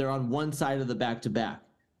 they're on one side of the back-to-back.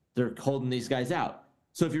 They're holding these guys out.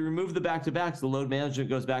 So if you remove the back-to-backs, the load management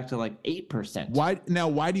goes back to like 8%.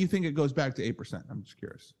 Why do you think it goes back to 8%? I'm just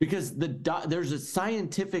curious. Because there's a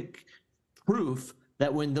scientific proof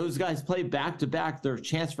that when those guys play back-to-back, their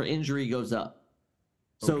chance for injury goes up.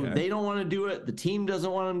 So they don't want to do it. The team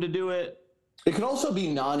doesn't want them to do it. It could also be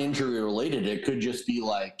non-injury related. It could just be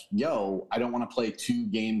like, yo, I don't want to play 2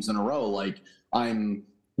 games in a row. Like I'm,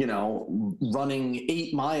 running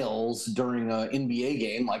 8 miles during an NBA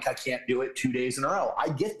game. Like I can't do it 2 days in a row. I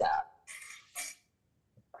get that.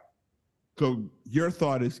 So your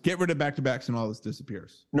thought is get rid of back-to-backs and all this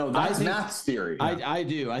disappears. No, that's Matt's theory. I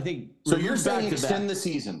do. I think so. You're saying extend the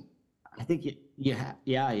season. I think you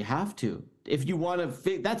have to. If you want to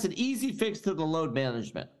fix, that's an easy fix to the load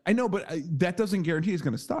management. I know, but that doesn't guarantee it's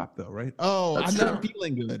going to stop, though, right? Oh, I'm not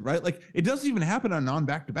feeling good, right? Like it doesn't even happen on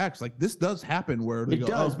non-back-to-backs. Like this does happen where they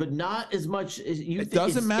but not as much as you. It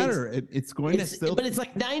doesn't matter. It's going to still. But it's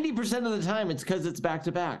like 90% of the time, it's because it's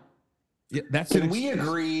back-to-back. Yeah, that's. Can we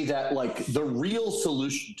agree that like the real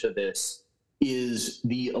solution to this is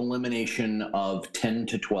the elimination of 10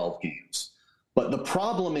 to 12 games? But the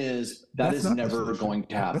problem is that is never going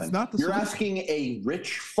to happen. That's not the You're solution. asking a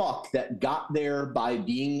rich fuck that got there by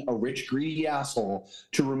being a rich, greedy asshole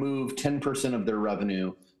to remove 10% of their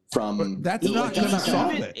revenue from. But that's not going to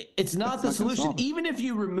solve it. It's not the solution. Even if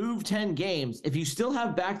you remove 10 games, if you still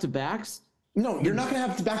have back-to-backs. No, you're not going to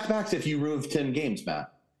have back-to-backs if you remove 10 games,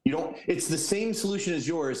 Matt. You don't. It's the same solution as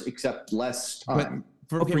yours, except less time.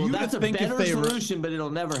 That's a better solution, but it'll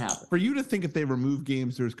never happen. For you to think if they remove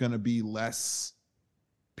games, there's going to be less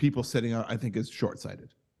people sitting out, I think is short-sighted.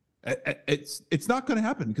 It's not going to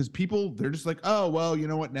happen because people, they're just like, oh, well, you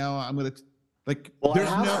know what? Now I'm going to like. Well, I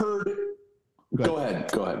have heard. Go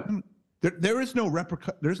ahead. There is no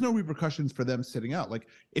there's no repercussions for them sitting out. Like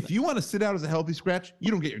if you want to sit out as a healthy scratch,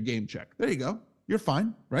 you don't get your game check. There you go. You're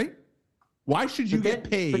fine, right? Why should you get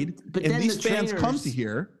paid? But and then these the fans come trainers- to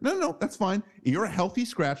here. No, that's fine. You're a healthy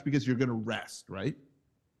scratch because you're going to rest, right?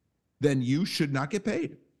 Then you should not get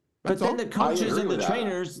paid. But That's then all. the coaches and the that.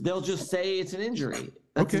 trainers, they'll just say it's an injury.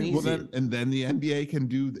 That's Okay, an well easy. then the NBA can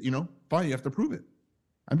do, fine, you have to prove it.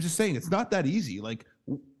 I'm just saying it's not that easy. Like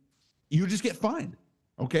you just get fined.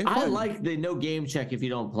 Okay, I fine. like the no game check if you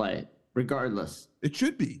don't play, regardless. It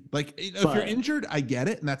should be. Like if you're injured, I get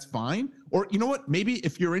it, and that's fine. Or you know what? Maybe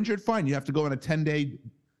if you're injured, fine. You have to go on a 10-day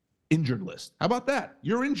injured list. How about that?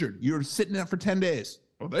 You're injured. You're sitting out for 10 days.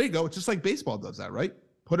 Well, there you go. It's just like baseball does that, right?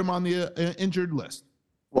 Put them on the injured list.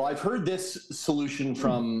 Well, I've heard this solution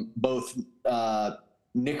from both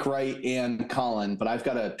Nick Wright and Colin, but I've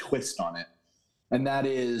got a twist on it. And that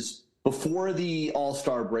is before the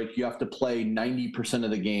All-Star break, you have to play 90%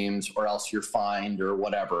 of the games or else you're fined or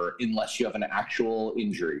whatever, unless you have an actual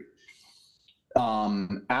injury.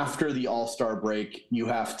 After the All-Star break, you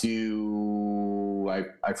have to,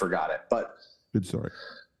 I forgot it, but Good story.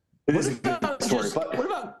 it is a good story. But What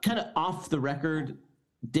about kind of off the record,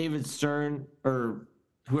 David Stern or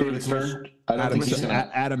whoever David the Stern, commissioner- I don't think he's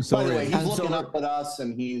gonna. Adam By Silver. the way, he's Adam looking Silver. up at us,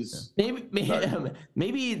 and he's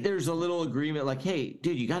Maybe there's a little agreement like, hey,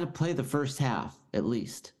 dude, you got to play the first half at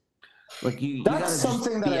least. Like you gotta That's just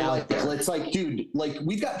something that be I out like. there. It's like, dude, like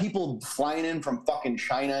we've got people flying in from fucking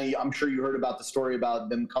China. I'm sure you heard about the story about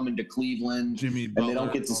them coming to Cleveland, Jimmy and they Butler don't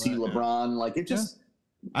get to and all see that, yeah. LeBron. Like it just,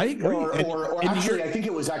 I agree. or And actually, you're- I think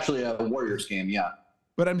it was actually a Warriors game. Yeah.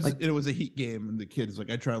 but it was a Heat game, and the kid's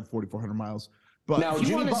like, I traveled 4,400 miles. But Now if you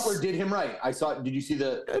Jimmy wanna Butler did him right. I saw. Did you see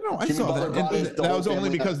the? I Jimmy saw Butler that. brought And his- the that whole was only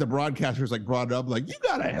family because up. the broadcasters like brought it up, like you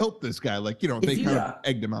gotta help this guy. Like they you- kind of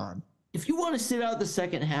egged him on. If you want to sit out the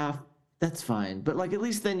second half, that's fine. But like at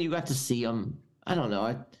least then you got to see them. I don't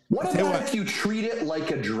know. What tell you about what. if you treat it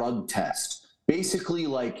like a drug test? Basically,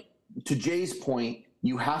 like to Jay's point,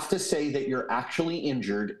 you have to say that you're actually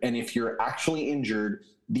injured, and if you're actually injured,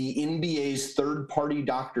 the NBA's third-party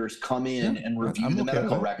doctors come in and review I'm the okay with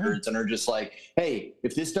medical that. records and are just like, hey,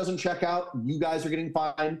 if this doesn't check out, you guys are getting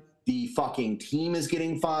fined. The fucking team is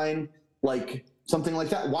getting fined. Like something like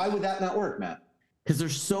that. Why would that not work, Matt? Because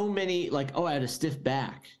there's so many like, oh, I had a stiff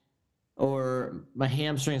back, or my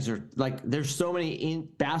hamstrings are like. There's so many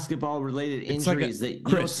basketball related It's like injuries that you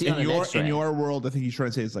don't Chris, see on an in X-ray. your world, I think he's trying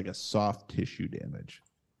to say it's like a soft tissue damage.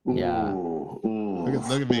 Yeah. Ooh.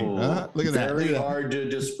 Look at me. Look at that. Very Look at that. hard to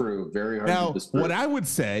disprove. Very hard Now, to disprove. what I would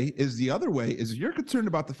say is the other way is if you're concerned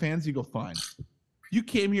about the fans, you go fine. You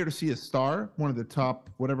came here to see a star, one of the top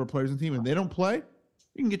whatever players in the team, and they don't play,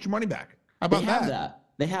 you can get your money back. How They about have that.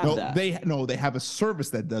 They have No, that. they have a service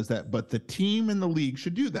that does that, but the team and the league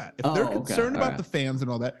should do that. If they're Oh, okay. concerned about Alright. the fans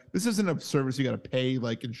and all that, this isn't a service you got to pay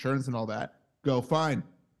like insurance and all that. Go fine.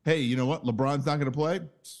 Hey, you know what? LeBron's not going to play.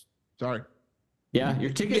 Sorry. Yeah, your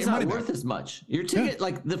ticket's your not money worth back. as much. Your ticket,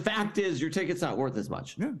 like the fact is, your ticket's not worth as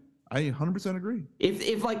much. Yeah, I 100% agree.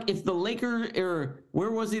 If the Lakers or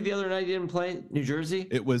where was he the other night? He didn't play New Jersey.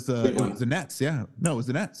 It was the Nets. Yeah, no, it was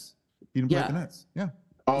the Nets. He didn't play the Nets. Yeah.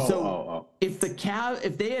 If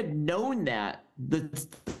they had known that, the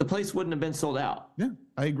place wouldn't have been sold out. Yeah,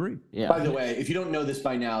 I agree. Yeah. By the way, if you don't know this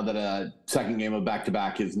by now, that a second game of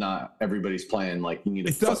back-to-back is not everybody's playing. Like you need.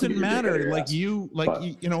 It doesn't matter. Like you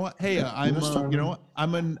know what? Hey, I'm you know what?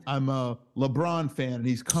 I'm a LeBron fan, and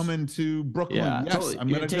he's coming to Brooklyn. Yeah, yes, totally. I'm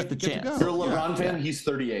You're gonna gonna take the chance. You're a LeBron fan. Yeah. He's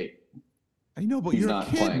 38. I know, but He's you're a not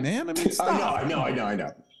kid, playing. man. I mean, stop. I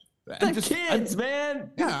know.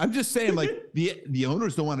 Man. Yeah, I'm just saying, like the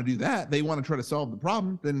owners don't want to do that. They want to try to solve the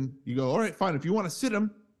problem. Then you go, all right, fine. If you want to sit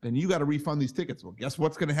him, then you got to refund these tickets. Well, guess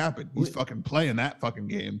what's going to happen? He's fucking playing that fucking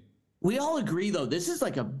game. We all agree, though, this is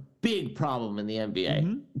like a big problem in the NBA.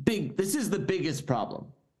 Mm-hmm. This is the biggest problem.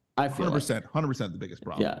 I feel 100% the biggest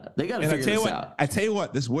problem. Yeah, they got to And figure this out. I tell you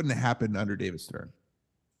what, this wouldn't have happened under David Stern.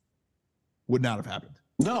 Would not have happened.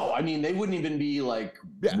 No, I mean they wouldn't even be like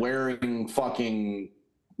wearing fucking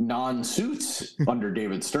non-suits under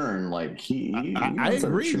David Stern. Like I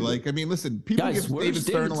agree. Like, I mean, listen, people Guys, give David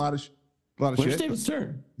Stern a lot of where's shit. David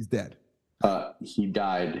Stern? He's dead. He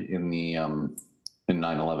died in the in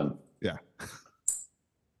 9/11. Yeah.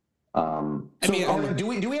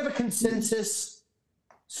 Do we have a consensus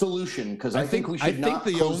solution? Because I think we should not. I think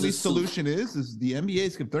the pose only this solution is the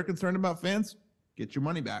NBA's, if they're concerned about fans, get your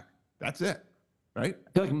money back. That's it. Right?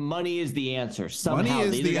 I feel like money is the answer. Somehow Money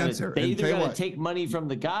is the answer. They And either tell you got to what, take money from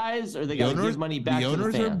the guys or they the got to owners- give money back the to the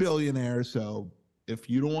owners fans. are billionaires, so if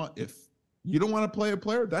you don't want to play a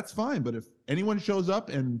player, that's fine. But if anyone shows up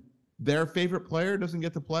and their favorite player doesn't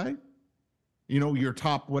get to play, your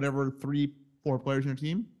top whatever 3-4 players in your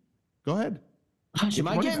team, go ahead. Gosh, am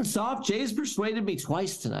I money getting back. soft? Jay's persuaded me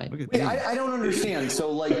twice tonight. Look at Wait, Dave. I don't understand.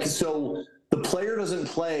 So the player doesn't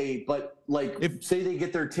play, but say they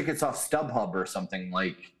get their tickets off StubHub or something,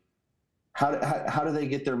 like how do they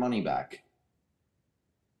get their money back?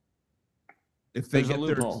 If they There's a get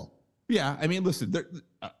their loophole. Yeah, I mean, listen,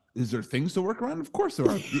 is there things to work around? Of course there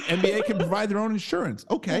are. The NBA can provide their own insurance.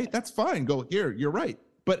 Okay, that's fine. Go here. You're right.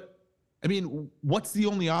 But I mean, what's the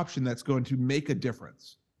only option that's going to make a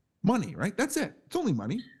difference? Money, right? That's it. It's only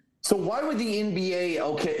money. So why would the NBA?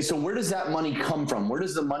 Okay, so where does that money come from? Where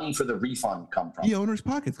does the money for the refund come from? The owner's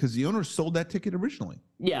pockets, because the owners sold that ticket originally.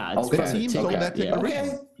 Yeah, it's Okay. The fine. team Take sold that. that ticket Yeah.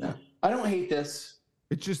 originally. Okay, I don't hate this.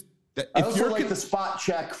 It's just that I if also you're like the spot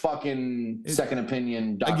check fucking second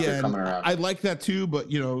opinion doctor again, coming around. I like that too,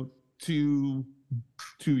 but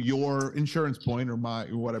to your insurance point or my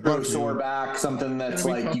what I Or brought sore back, something that's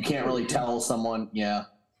Yeah, like you can't really tell someone. Yeah.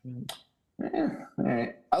 All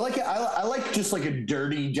right. I like it. I like just like a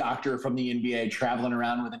dirty doctor from the NBA traveling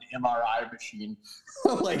around with an MRI machine,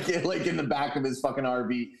 like in the back of his fucking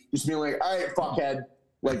RV, just being like, "All right, fuckhead,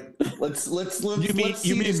 like let's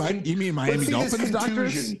You mean Miami Dolphins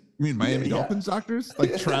doctors? You mean Miami Dolphins doctors?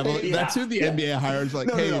 Like travel? That's who the NBA hires. Like,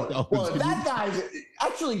 hey, Dolphins, Well, can that you-" guy's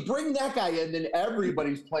actually bring that guy in, then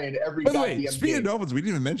everybody's playing every By the way, goddamn speaking of game. Dolphins, we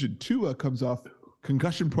didn't even mention Tua comes off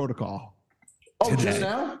concussion protocol. Oh, just today.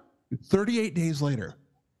 now? 38 days later.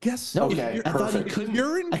 Guess No, Okay, I thought he perfect. couldn't. if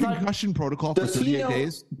you're in I thought- concussion protocol for Does he 38 know-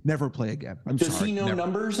 days, never play again. I'm Does sorry. he know never.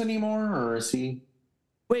 numbers anymore, or is he?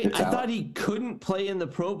 Wait, It's I out. thought he couldn't play in the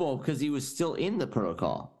Pro Bowl because he was still in the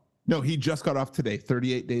protocol. No, he just got off today.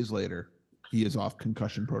 38 days later, he is off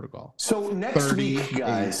concussion protocol. So next week, 38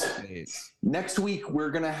 guys, days. next week we're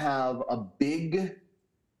gonna have a big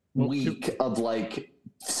week of like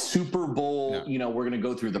Super Bowl. Yeah. We're gonna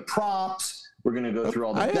go through the props. We're gonna go through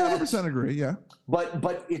all the I bets. 100% agree. Yeah.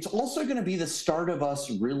 But it's also going to be the start of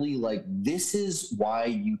us really like this is why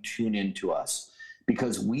you tune into us,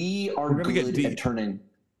 because we are We're gonna get good deep. at turning.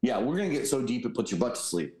 Yeah, we're going to get so deep it puts your butt to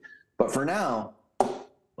sleep. But for now,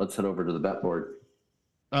 let's head over to the bet board.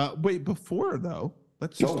 Wait, before though,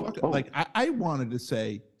 let's just Oh, talk. oh. Like I wanted to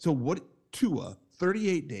say, so what? Tua,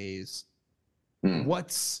 38 days. Hmm.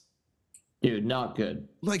 What's Dude, not good.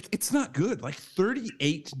 like? It's not good. Like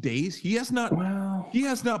 38 days. He has not. Well, He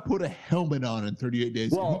has not put a helmet on in 38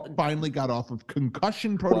 days. Well- He finally got off of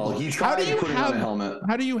concussion protocol. he how tried do you putting on a helmet.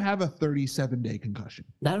 How do you have a 37-day concussion?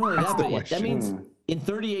 Not only That's that, the but that question. means in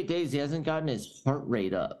 38 days he hasn't gotten his heart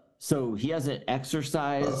rate up. So he hasn't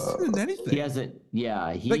exercised. Isn't anything. He hasn't.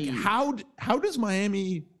 Yeah, he. Like how does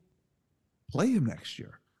Miami play him next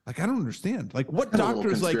year? Like I don't understand. Like what That's a little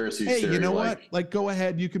doctor's like, conspiracy hey, you theory, know like- what? Like go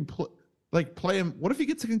ahead, you can play him. What if he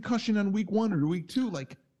gets a concussion on week 1 or week 2?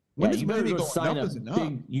 Like when Yeah, does you better Miami go go sign enough a is enough?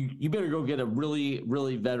 big. You better go get a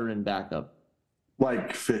really veteran backup.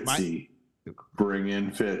 like Fitzy. Bring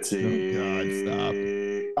in Fitzy.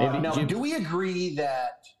 Oh, God, stop. Now, do we agree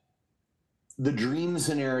that the dream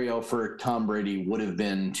scenario for Tom Brady would have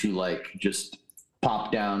been to like just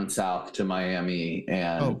pop down south to Miami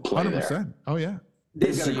and play 100%. There? Oh yeah.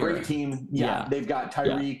 They've got a great team. Yeah. They've got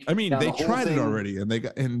Tyreek. Yeah. I mean, they tried it already, and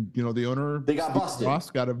the owner, they got busted. Ross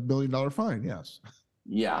got $1 million fine. Yes.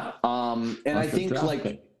 Yeah. And I think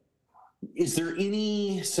is there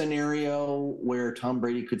any scenario where Tom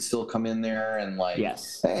Brady could still come in there and like,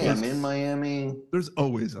 hey, I'm in Miami? There's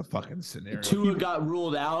always a fucking scenario. Tua got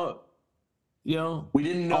ruled out. You know, we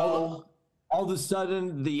didn't know. All of a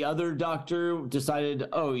sudden, the other doctor decided,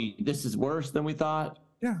 oh, this is worse than we thought.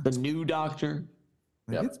 Yeah. The new doctor.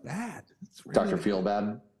 It's bad. It's really Dr.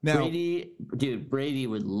 Feelbad. Now, Brady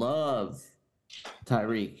would love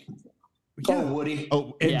Tyreek. Oh, would he?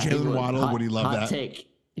 Oh, and Jalen Waddle, would he love that? Take.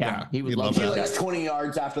 Yeah, he would love that. He likes 20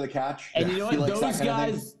 yards after the catch. And you know what?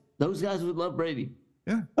 Those guys would love Brady.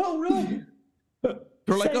 Yeah. Oh, really?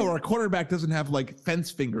 They're like, our quarterback doesn't have like fence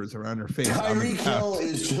fingers around her face. Tyreek Hill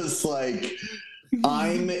is just like,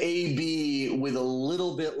 I'm AB with a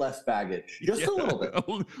little bit less baggage. Just a little bit.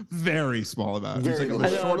 Very small amount. Very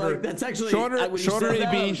shorter, that's actually shorter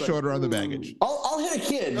AB, shorter on the baggage. I'll hit a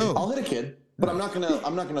kid. I'll hit a kid, but I'm not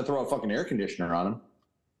gonna throw a fucking air conditioner on him.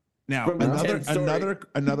 Now,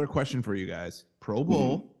 another question for you guys. Pro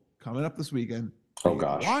Bowl coming up this weekend. Oh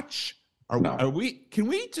gosh. Watch. Can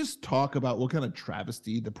we just talk about what kind of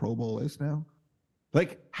travesty the Pro Bowl is now?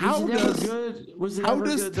 Like, how does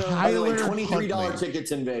Tyler $23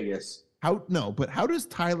 tickets in Vegas? How does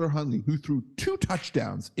Tyler Huntley, who threw 2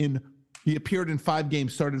 touchdowns he appeared in 5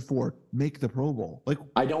 games, started 4, make the Pro Bowl? Like,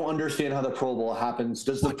 I don't understand how the Pro Bowl happens.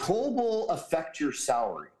 Does the Pro Bowl affect your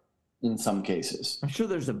salary in some cases? I'm sure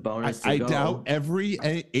there's a bonus. I doubt every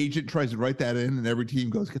agent tries to write that in, and every team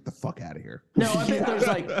goes, "Get the fuck out of here." No, I bet there's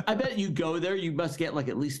I bet you go there, you must get like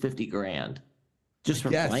at least $50,000 just for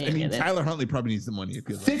playing. I mean, Tyler Huntley probably needs the money. If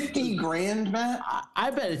 $50,000, Matt. I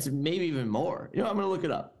bet it's maybe even more. You know, I'm gonna look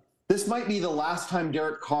it up. This might be the last time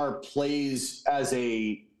Derek Carr plays as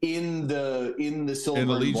in the silver and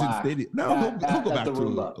Allegiant black. Stadium. No, he'll go back to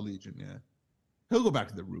Allegiant. Yeah, he'll go back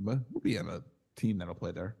to the Roomba. He'll be on a team that'll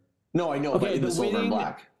play there. No, I know, but in the silver and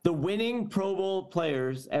black. The winning Pro Bowl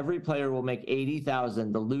players, every player will make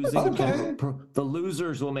 $80,000. The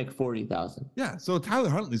losers will make $40,000. Yeah, so Tyler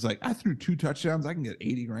Huntley's like, I threw 2 touchdowns, I can get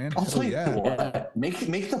 $80,000. I'll tell you what, make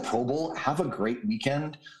the Pro Bowl, have a great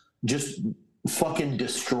weekend. Just fucking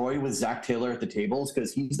destroy with Zach Taylor at the tables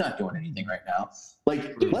because he's not doing anything right now.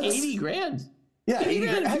 Like, dude, $80,000. Yeah,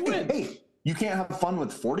 $80,000. Hey, you can't have fun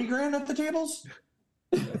with $40,000 at the tables?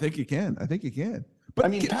 I think you can. But I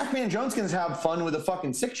mean, Pac-Man Jones can have fun with a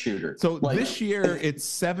fucking 6-shooter. So this year, it's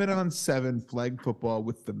 7-on-7 flag football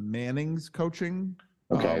with the Mannings coaching.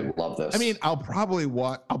 Okay, love this. I mean, I'll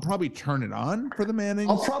probably turn it on for the Mannings.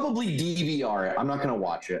 I'll probably DVR it. I'm not gonna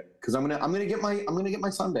watch it because I'm gonna get my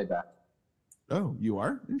Sunday back. Oh, you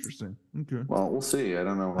are? Interesting. Okay. Well, we'll see. I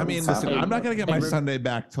don't know. I mean, listen, I'm not gonna get my Sunday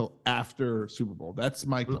back till after Super Bowl. That's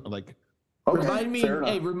my like.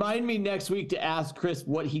 Okay, remind me next week to ask Chris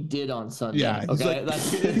what he did on Sunday. Yeah,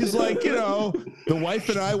 he's like, the wife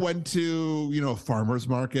and I went to, farmer's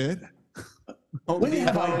market. When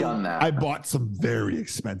have I done that? I bought some very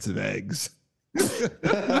expensive eggs. You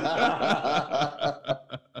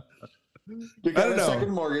got a second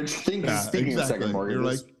mortgage. Speaking of second mortgage, you're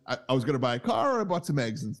like, I was going to buy a car, or I bought some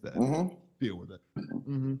eggs instead. Mm-hmm. Deal with it.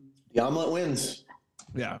 Mm-hmm. The omelet wins.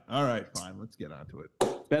 Yeah. All right. Fine. Let's get on to it.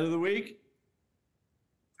 Bet of the week.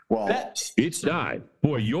 Well, it's time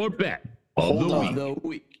for your bet of the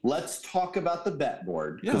week. Let's talk about the bet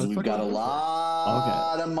board because we've got a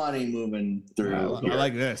lot of money moving through. I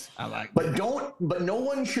like this. But no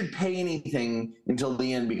one should pay anything until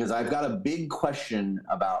the end because I've got a big question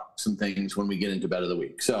about some things when we get into bet of the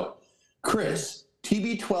week. So, Chris,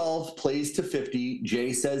 TB12 plays to 50.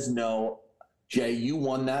 Jay says no. Jay, you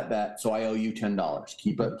won that bet, so I owe you $10.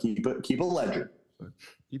 Keep a ledger.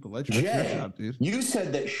 Keep a ledger. Jay, you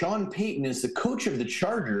said that Sean Payton is the coach of the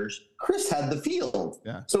Chargers. Chris had the field.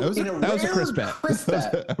 Yeah. So that was a Chris bet.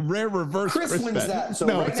 A rare reverse Chris bet. Wins that. So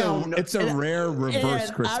no, it's a rare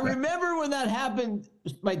reverse Chris bet. I remember when that happened,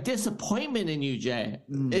 my disappointment in you, Jay.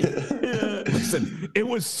 Listen, it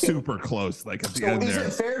was super close. Like at the end is there.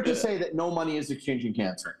 It fair to say that no money is exchanging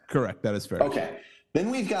hands right now? Correct. That is fair. Okay. Then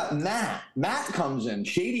we've got Matt. Matt comes in.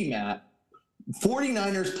 Shady Matt.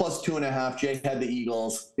 49ers plus 2.5. Jay had the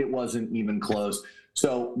Eagles. It wasn't even close.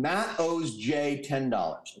 So Matt owes Jay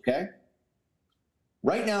 $10. Okay.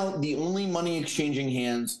 Right now, the only money exchanging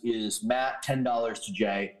hands is Matt $10 to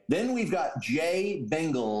Jay. Then we've got Jay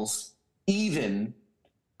Bengals even,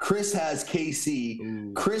 Chris has KC.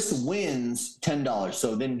 Ooh. Chris wins $10.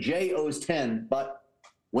 So then Jay owes 10, but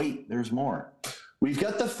wait, there's more. We've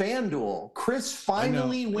got the FanDuel. Chris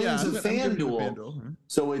finally wins a FanDuel.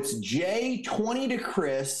 So it's Jay 20 to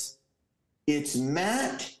Chris. It's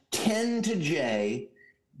Matt 10 to Jay,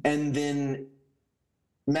 and then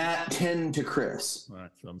Matt 10 to Chris. All right,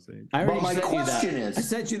 so I'm saying. But my question is, I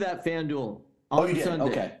sent you that FanDuel. Oh, you did?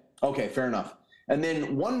 Sunday. Okay, fair enough. And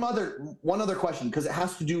then one other question, because it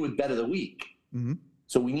has to do with bet of the week. Mm-hmm.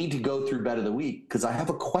 So we need to go through bet of the week because I have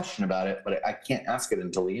a question about it, but I can't ask it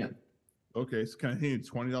until the end. Okay, so can I hit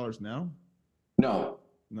 $20 now? No.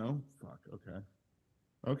 No? Fuck, okay.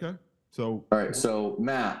 Okay, so. All right, so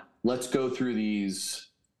Matt, let's go through these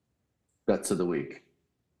bets of the week.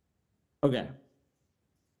 Okay.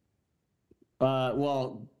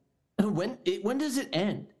 Well, when does it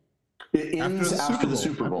end? It ends after the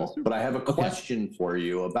Super Bowl. Super Bowl. But I have a question for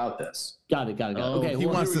you about this. Got it. Oh, Okay, he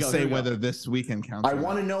well, wants here we to go, say here we go. whether this weekend counts. I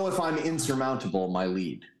want to know if I'm insurmountable in my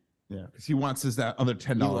lead. Yeah, because he wants us that other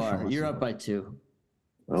 $10. You are. from us. You're up by 2.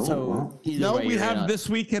 Oh, So well. either No, way, we you're have out. this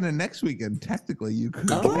weekend and next weekend. Technically, you could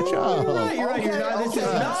Oh, catch up. you're right. You're not. This is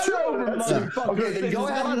That's not true. over, That's true. motherfucker. Okay, then This go is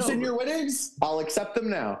ahead not and send over. your winnings. I'll accept them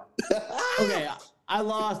now. Okay, I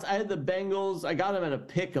lost. I had the Bengals. I got them at a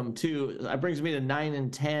pick 'em too. That brings me to 9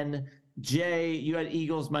 and 10. Jay, you had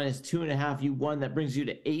Eagles minus 2.5. You won. That brings you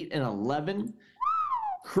to 8 and 11.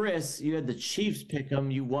 Chris, you had the Chiefs pick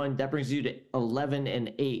 'em. You won. That brings you to 11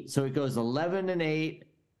 and 8. So it goes 11 and 8,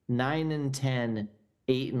 9 and 10,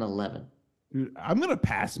 8 and 11. Dude, I'm gonna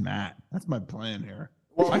pass Matt. That's my plan here.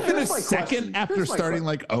 Well, I finished here's my second question. after Here's my starting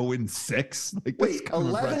like 0 and 6. Like, that's Wait, kind of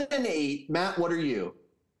 11 and 8. Matt, what are you?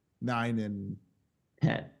 9 and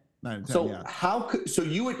 10. 9 and 10. So yeah. how could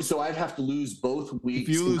so I'd have to lose both weeks,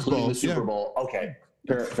 you lose including the both, Super yeah. Bowl. Okay,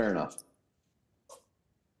 fair enough.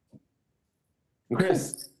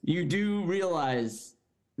 Chris, you do realize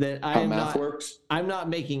that How I'm math not. works? I'm not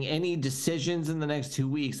making any decisions in the next 2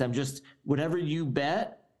 weeks. I'm just whatever you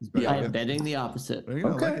bet. Yeah. I'm betting the opposite. There you go.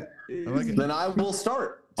 Okay. I like it. I like it. Then I will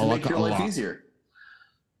start to I make like your it a life lot. easier.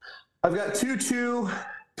 I've got 2-2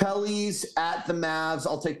 Pellies at the Mavs.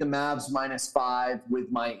 I'll take the Mavs -5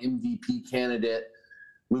 with my MVP candidate,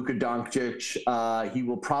 Luka Doncic. He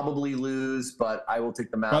will probably lose, but I will take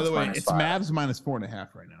the Mavs. By the way, -5. it's Mavs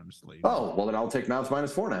 -4.5 right now. I'm just leaving. Oh, well then I'll take Mavs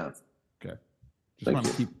 -4.5. Okay. Just Thank want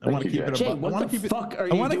to you. keep. I Thank want to you, keep it Jay. above. Jay, what I want the to keep fuck are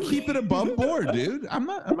it. I you want to doing? keep it above board, dude. I'm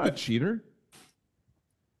not a cheater.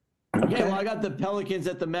 Okay, well, I got the Pelicans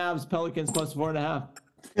at the Mavs. Pelicans +4.5.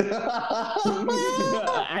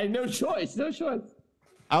 I had no choice.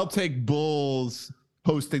 I'll take Bulls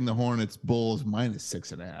hosting the Hornets. Bulls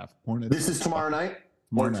 -6.5. Hornets. This is tomorrow night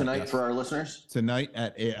Tomorrow or night, tonight yes. for our listeners. Tonight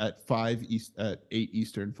at 5 East at 8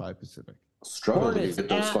 Eastern, 5 Pacific. Struggling Hornets to get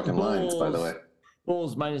those at fucking lines, by the Bulls. way.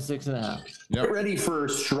 Bulls -6.5. Yep. Get ready for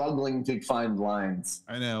struggling to find lines.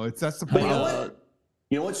 I know that's the But you know problem. what?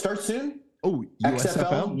 You know what starts soon? Oh,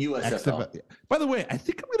 XFL? USFL. USFL. Yeah. By the way, I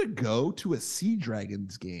think I'm gonna go to a Sea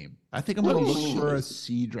Dragons game. I think I'm gonna look for a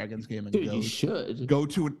Sea Dragons game and Dude, you should. go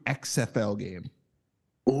to an XFL game.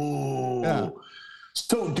 Ooh. Yeah.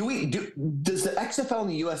 So does the XFL and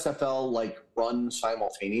the USFL like run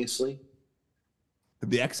simultaneously?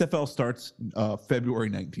 The XFL starts February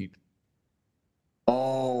 19th.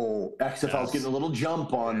 Oh, XFL is getting a little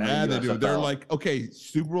jump on the Yeah, they do. USFL. They're like, okay,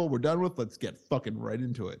 Super Bowl, we're done with. Let's get fucking right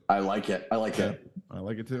into it. I like it. I like it. I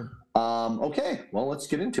like it too. Okay, well, let's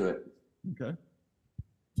get into it. Okay.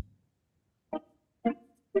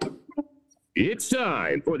 It's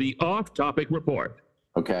time for the off-topic report.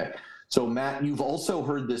 Okay. So Matt, you've also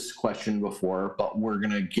heard this question before, but we're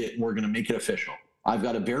gonna make it official. I've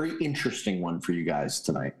got a very interesting one for you guys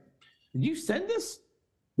tonight. Did you send this?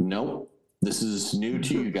 No, this is new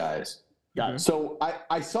to you guys. Got it. So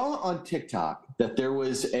I saw on TikTok that there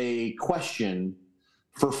was a question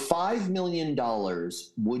for $5 million.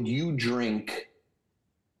 Would you drink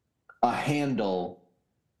a handle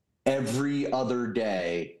every other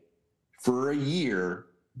day for a year,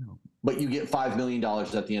 but you get $5 million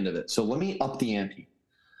at the end of it? So let me up the ante.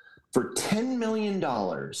 For $10 million,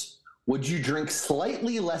 would you drink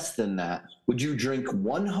slightly less than that? Would you drink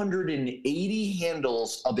 180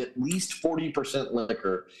 handles of at least 40%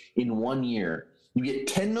 liquor in 1 year? You get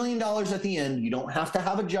 $10 million at the end. You don't have to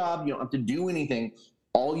have a job. You don't have to do anything.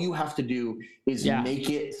 All you have to do is make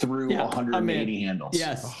it through 180 handles.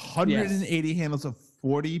 Yes. 180 handles of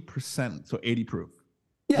 40%, so 80 proof.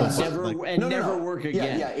 Yeah. So Never work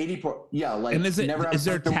again. Yeah, 80. Yeah, like And is there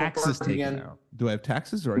have to taxes work taken out? Do I have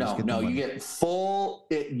taxes or I just get the No, money? you get full.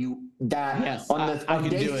 Yes, on I day can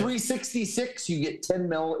do it. 366, you get 10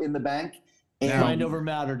 mil in the bank. Mind over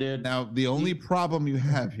matter, dude. Now, the only problem you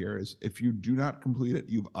have here is if you do not complete it,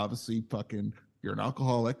 you're an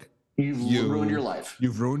alcoholic. You've ruined your life.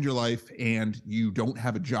 You've ruined your life, and you don't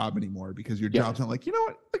have a job anymore because your job's not like, you know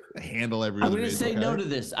what, I handle every I'm other going to day, say okay? no to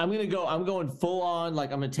this. I'm going full on.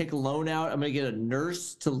 Like, I'm going to take a loan out. I'm going to get a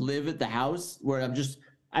nurse to live at the house where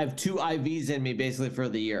I have 2 IVs in me basically for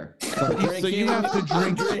the year. So you have to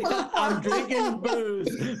drink. I'm drinking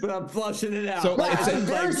booze, but I'm flushing it out. So I'm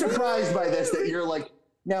very surprised by this, that you're like,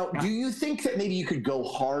 now, do you think that maybe you could go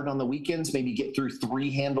hard on the weekends, maybe get through 3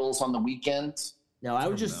 handles on the weekends? No, I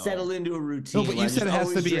would just settle into a routine. No, but where you I said it just has to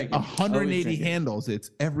always be drinking, 180 always drinking. handles.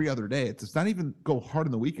 It's every other day. It's not even go hard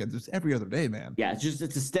on the weekends. It's every other day, man. Yeah, it's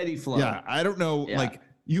a steady flow. Yeah, I don't know. Yeah. Like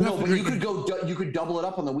you have to but drink. you could double it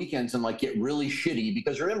up on the weekends and like get really shitty,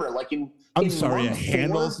 because remember, like in A month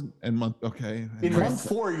handles 4, and month. Okay. in month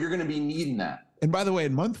 4, you're going to be needing that. And by the way,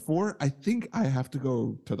 in month 4, I think I have to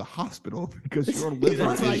go to the hospital because your liver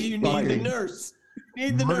That's why is you need the fucking nurse. You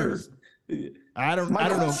need the murdered. nurse. I don't My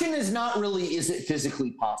know. question is not really, is it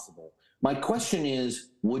physically possible? My question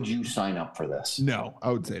is, would you sign up for this? No,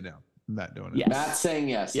 I would say no. I'm not doing it. Yes. Matt's saying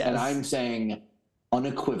yes, Yes. and I'm saying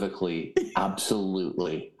unequivocally,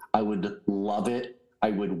 absolutely. I would love it.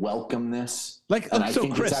 I would welcome this. Like, And I so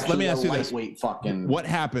think Chris, it's let me actually ask a you this. lightweight fucking. What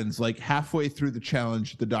happens like halfway through the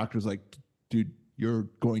challenge, the doctor's like, dude, you're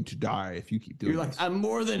going to die if you keep doing You're this. like, I'm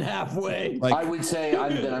more than halfway. Like, I would say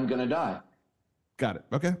I'm going to die. got it.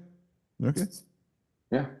 Okay. Okay.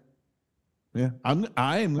 Yeah. Yeah.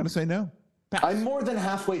 I am going to say no. Pass. I'm more than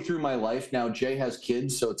halfway through my life now. Jay has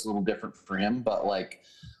kids, so it's a little different for him. But like,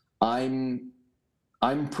 I'm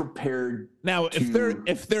prepared. Now,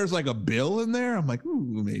 if there's like a bill in there, I'm like,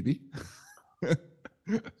 ooh, maybe.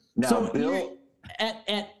 Now, So Bill,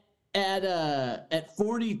 at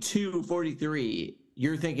 42, 43,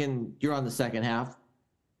 you're thinking you're on the second half.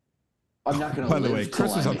 I'm not going to By live the way, till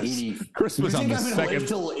Chris was I'm on the 80. Chris was you on think the I'm gonna live second.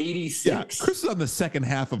 till 86? Yeah, Chris is on the second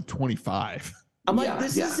half of 25. I'm like, Yeah,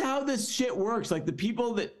 this yeah. is how this shit works. Like the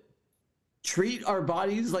people that treat our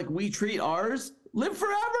bodies like we treat ours live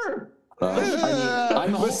forever.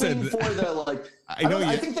 I'm Listen, hoping for the like.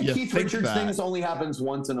 I think the Keith Richards thing only happens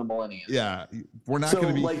once in a millennium. Yeah, we're not So going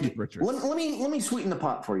to be like, Keith Richards. let me sweeten the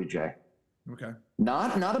pot for you, Jay. Okay,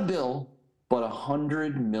 Not a bill, but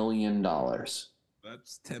 $100 million.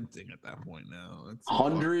 that's tempting at that point now. That's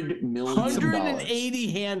 $100 million.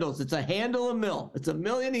 180 handles. It's a handle a mil. It's a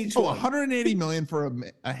million each Oh, one. 180 million for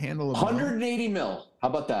a handle of 180 mil. How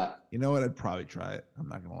about that? You know what? I'd probably try it. I'm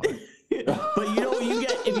not going to lie. But you know what you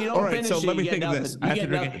get if you don't All right, finish so it, let me you think get of nothing. this. You I have to get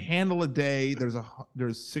drink a nothing. handle a day.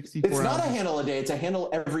 There's 64 It's not a ounces. handle a day. It's a handle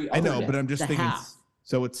every other I know, day. but I'm just It's a thinking. half.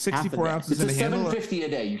 So it's Half a 64 day. ounces It's in a a handle. 750 a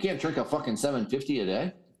day. You can't drink a fucking 750 a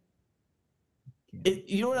day.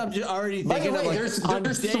 You know what I'm just already By the thinking way, of? Like, there's on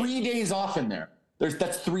 3 days off in there.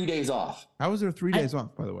 That's 3 days off How was there 3 days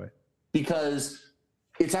off, by the way? because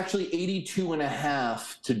it's actually 82 and a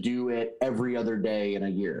half to do it every other day in a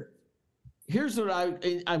year. Here's what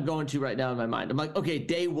I'm going to right now in my mind. I'm like, okay,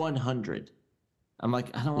 day 100. I'm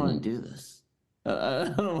like, I don't want to do this.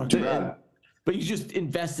 I don't want to Too do it. bad. But you just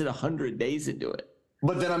invested 100 days into it.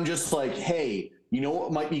 But then I'm just like, hey, you know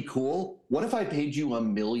what might be cool? What if I paid you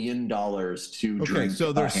 $1 million to Okay, drink so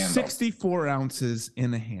a there's handle? 64 ounces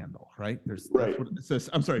in a handle, right? That's Right. what it says.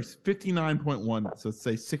 I'm sorry, 59.1. So let's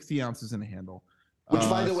say 60 ounces in a handle. Which,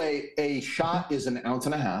 by the way, a shot is an ounce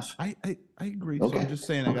and a half. I agree. So Okay. I'm just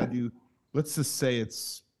saying I got to do, let's just say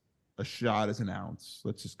it's a shot is an ounce.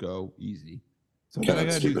 Let's just go easy. So Okay, then I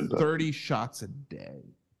that's got to do stupid, but- 30 shots a day.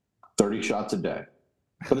 30 shots a day.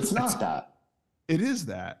 But it's not that. It is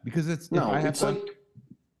that because it's, if No, I have it's to, like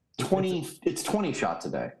 20. It's 20 shots a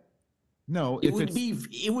day. no, It if would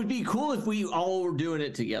it's, be cool if we all were doing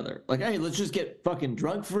it together. Like, hey, let's just get fucking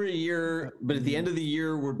drunk for a year, but at the end of the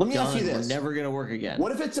year we're Let me done. ask you We're this. never gonna work again.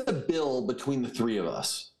 What if it's a bill between the 3 of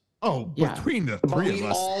us? oh, Yeah. between the But 3 we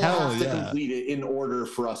of us, all hell have to yeah. complete it in order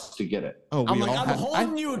for us to get it. Oh, I'm we like, all I'm have,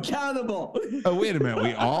 holding you accountable. oh, wait a minute.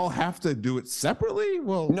 We all have to do it separately?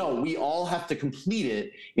 Well, No, we all have to complete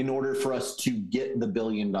it in order for us to get the $1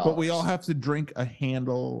 billion. but we all have to drink a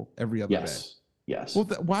handle every other day. Yes. Yes. Well,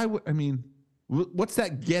 why would I mean? What's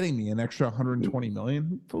that getting me? An extra 120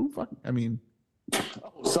 million? Who fucking? I mean,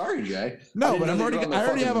 Oh, sorry, Jay. no, I but didn't know they were on the I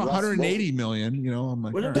already have fucking Rust 180 million. You know, I'm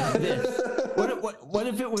like, What all about right. this? What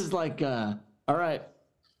if it was like, all right,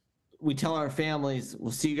 we tell our families,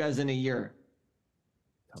 we'll see you guys in a year.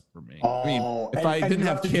 Tough for me. Oh, I mean, if and- I and didn't you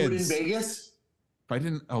have to do it in kids, if Vegas. I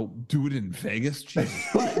didn't, do it in Vegas. Jesus.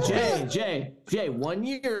 But Jay, 1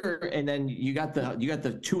 year, and then you got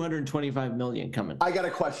the 225 million coming. I got a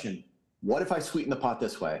question. What if I sweeten the pot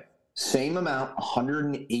this way? same amount,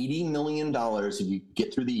 $180 million if you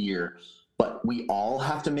get through the year, but we all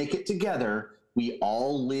have to make it together. We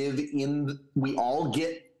all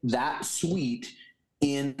get that suite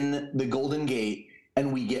in the Golden Gate,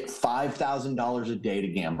 and we get $5,000 a day to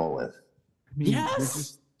gamble with. I mean, Yes! You're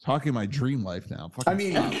just talking my dream life now. I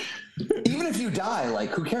mean, even if you die, like,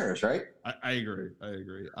 who cares, right? I agree.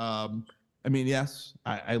 I mean, yes,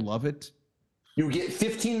 I love it. You get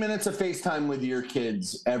 15 minutes of FaceTime with your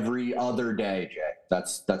kids every other day, Jay.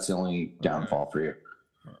 That's the only downfall for you.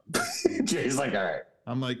 Jay's like, all right.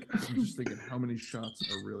 I'm just thinking, how many shots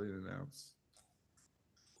are really announced?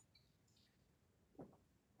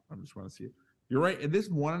 I just want to see it. You're right. It is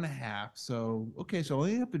 1.5. So, okay. So I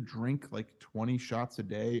only have to drink like 20 shots a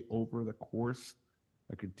day over the course.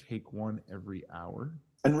 I could take one every hour.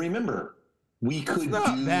 And remember, we could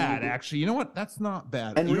not bad, actually. You know what? That's not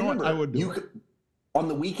bad. And you remember, know what? I would do on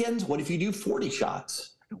the weekends, what if you do 40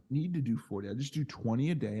 shots? I don't need to do 40. I just do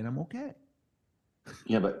 20 a day and I'm okay.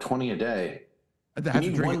 Yeah, but 20 a day. I have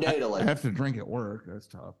to drink one day to like. I have to drink at work. That's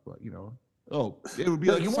tough, but you know. Oh, it would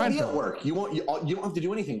be like you won't be at work. You don't have to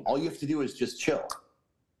do anything. All you have to do is just chill.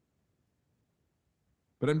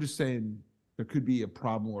 But I'm just saying there could be a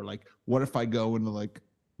problem where, like, what if I go into like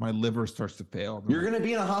my liver starts to fail? You're going to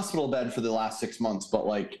be in a hospital bed for the last 6 months, but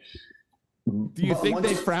like, do you think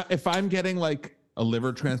they frown if I'm getting like a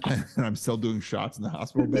liver transplant and I'm still doing shots in the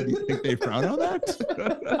hospital bed? Do you think they frown on that?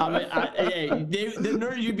 The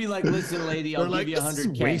nurse, you'd be like, listen, lady, I'll give you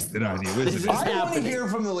 $100K. Wasted on you. I want to hear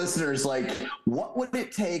from the listeners, like, what would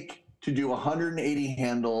it take to do 180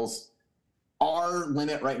 handles? Our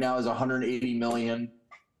limit right now is 180 million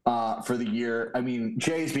for the year. I mean,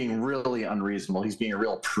 Jay's being really unreasonable. He's being a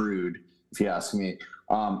real prude, if you ask me.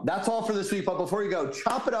 That's all for this week. But before you go,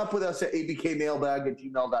 chop it up with us at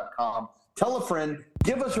abkmailbag@gmail.com. Tell a friend,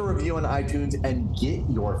 give us a review on iTunes, and get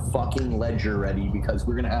your fucking ledger ready because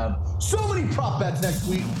we're going to have so many prop bets next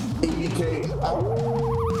week. ABK out.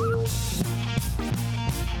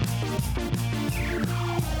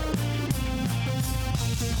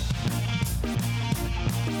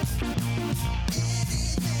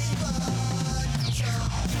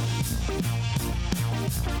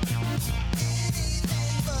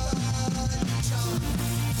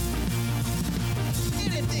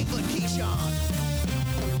 Anything but Keyshawn.